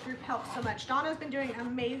business group helps so much. Donna's been doing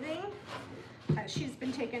amazing. She's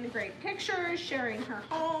been taking great pictures, sharing her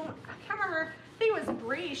home. I can't remember. I think it was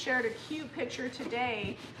Bree shared a cute picture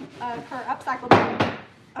today of her upcycled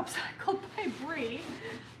by Bree.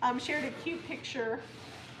 Shared a cute picture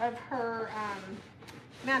of her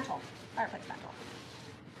mantle, fireplace mantle.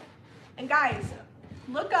 And guys,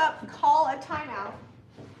 look up Call a Timeout.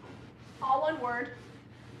 All one word.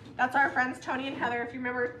 That's our friends Tony and Heather. If you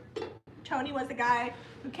remember, Tony was the guy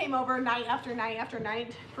who came over night after night after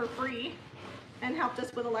night for free and helped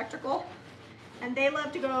us with electrical. And they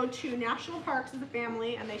love to go to national parks as a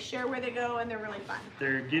family, and they share where they go, and they're really fun.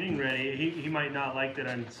 They're getting ready. He might not like that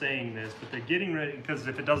I'm saying this, but they're getting ready, because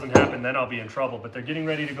if it doesn't happen, then I'll be in trouble. But they're getting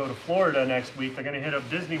ready to go to Florida next week. They're going to hit up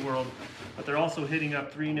Disney World, but they're also hitting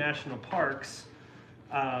up 3 national parks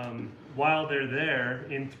while they're there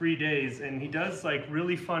in 3 days. And he does like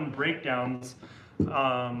really fun breakdowns.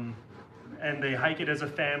 And they hike it as a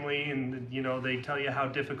family, and you know, they tell you how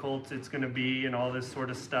difficult it's going to be and all this sort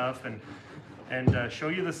of stuff, and show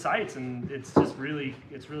you the sights, and it's really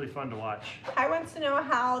fun to watch. I wants to know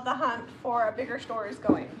how the hunt for a bigger store is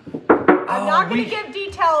going. I'm not going to give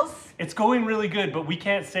details. It's going really good, but we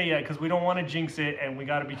can't say yet because we don't want to jinx it, and we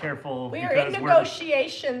got to be careful. We are in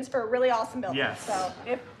negotiations for a really awesome building. Yes. So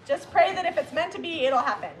just pray that if it's meant to be, it'll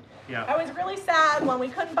happen. Yeah. I was really sad when we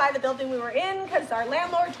couldn't buy the building we were in because our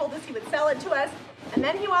landlord told us he would sell it to us, and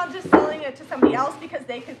then he wound up selling it to somebody else because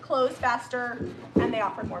they could close faster and they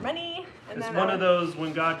offered more money. And it's then, one of those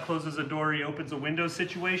when God closes a door, he opens a window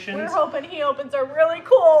situations. We're hoping he opens a really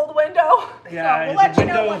cool window. Yeah, so we'll let you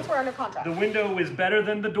know once we're under contract. The window is better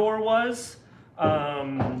than the door was,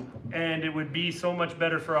 and it would be so much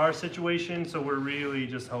better for our situation. So we're really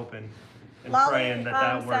just hoping and praying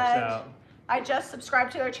that works out. I just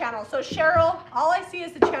subscribed to their channel. So Cheryl, all I see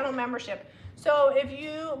is the channel membership. So if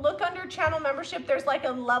you look under channel membership, there's like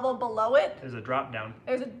a level below it. There's a drop down.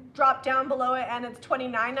 There's a drop down below it, and it's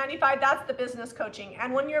 $29.95. That's the business coaching.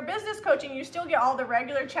 And when you're business coaching, you still get all the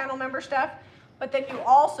regular channel member stuff, but then you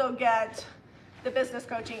also get the business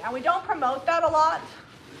coaching. And we don't promote that a lot,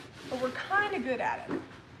 but we're kind of good at it.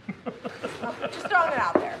 So, just throwing it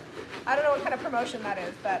out there. I don't know what kind of promotion that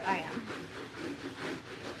is, but I am.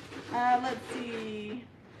 Let's see.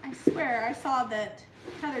 I swear I saw that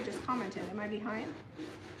Heather just commented. Am I behind?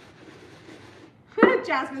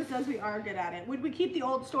 Jasmine says we are good at it. Would we keep the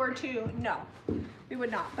old store too? No, we would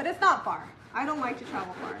not. But it's not far. I don't like to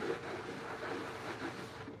travel far.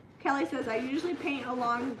 Kelly says, I usually paint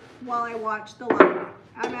along while I watch the line.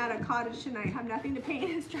 I'm at a cottage tonight. Have nothing to paint.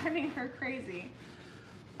 It's driving her crazy.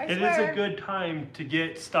 It is a good time to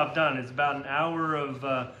get stuff done. It's about an hour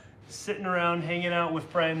of sitting around, hanging out with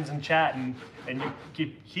friends and chatting, and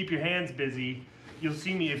you keep your hands busy. You'll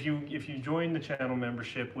see me if you join the channel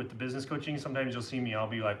membership with the business coaching. Sometimes you'll see me. I'll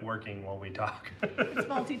be like working while we talk. It's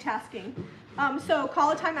multitasking. So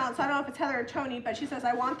call a timeout. So I don't know if it's Heather or Tony, but she says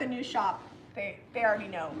I want the new shop. They already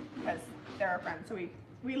know because they're our friends. So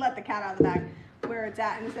we let the cat out of the bag where it's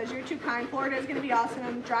at, and it says you're too kind. Florida is going to be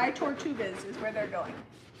awesome. Dry Tortugas is where they're going.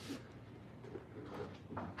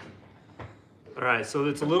 All right, so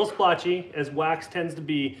it's a little splotchy, as wax tends to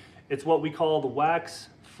be. It's what we call the wax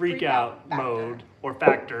freak out mode or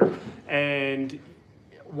factor. And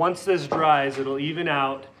once this dries, it'll even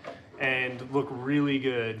out and look really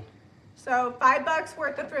good. So $5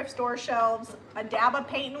 worth of thrift store shelves, a dab of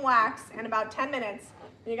paint and wax, and about 10 minutes,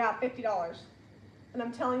 and you got $50. And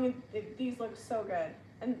I'm telling you, these look so good.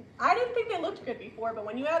 And I didn't think they looked good before, but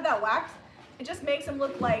when you add that wax, it just makes them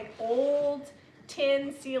look like old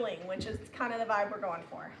tin ceiling, which is kind of the vibe we're going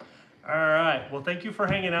for. All right, well, thank you for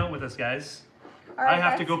hanging out with us, guys. All right, I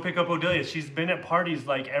have to go pick up Odelia. She's been at parties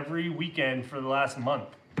like every weekend for the last month.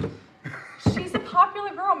 She's a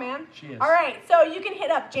popular girl, man. She is. All right, so you can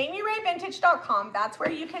hit up JamiRayVintage.com. That's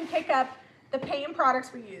where you can pick up the pay-in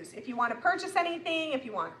products we use. If you want to purchase anything, if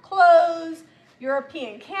you want clothes,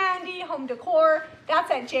 European candy, home decor,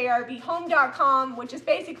 that's at jrvhome.com, which is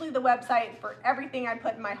basically the website for everything I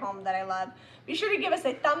put in my home that I love. Be sure to give us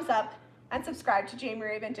a thumbs up and subscribe to Jami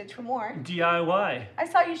Ray Vintage for more. DIY. I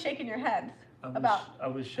saw you shaking your head about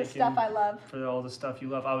the stuff I love. For all the stuff you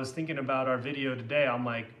love. I was thinking about our video today. I'm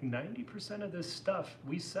like, 90% of this stuff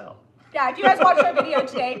we sell. Yeah, if you guys watched our video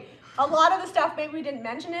today, a lot of the stuff, maybe we didn't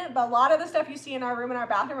mention it, but a lot of the stuff you see in our room and our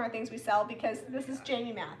bathroom are things we sell because this is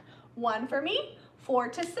Jami math. 1 for me, 4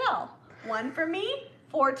 to sell. 1 for me,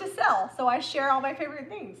 4 to sell. So I share all my favorite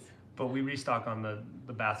things. But we restock on the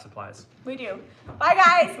bath supplies. We do. Bye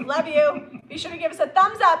guys, love you. Be sure to give us a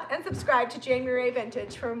thumbs up and subscribe to Jami Ray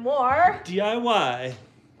Vintage for more DIY.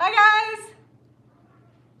 Bye guys.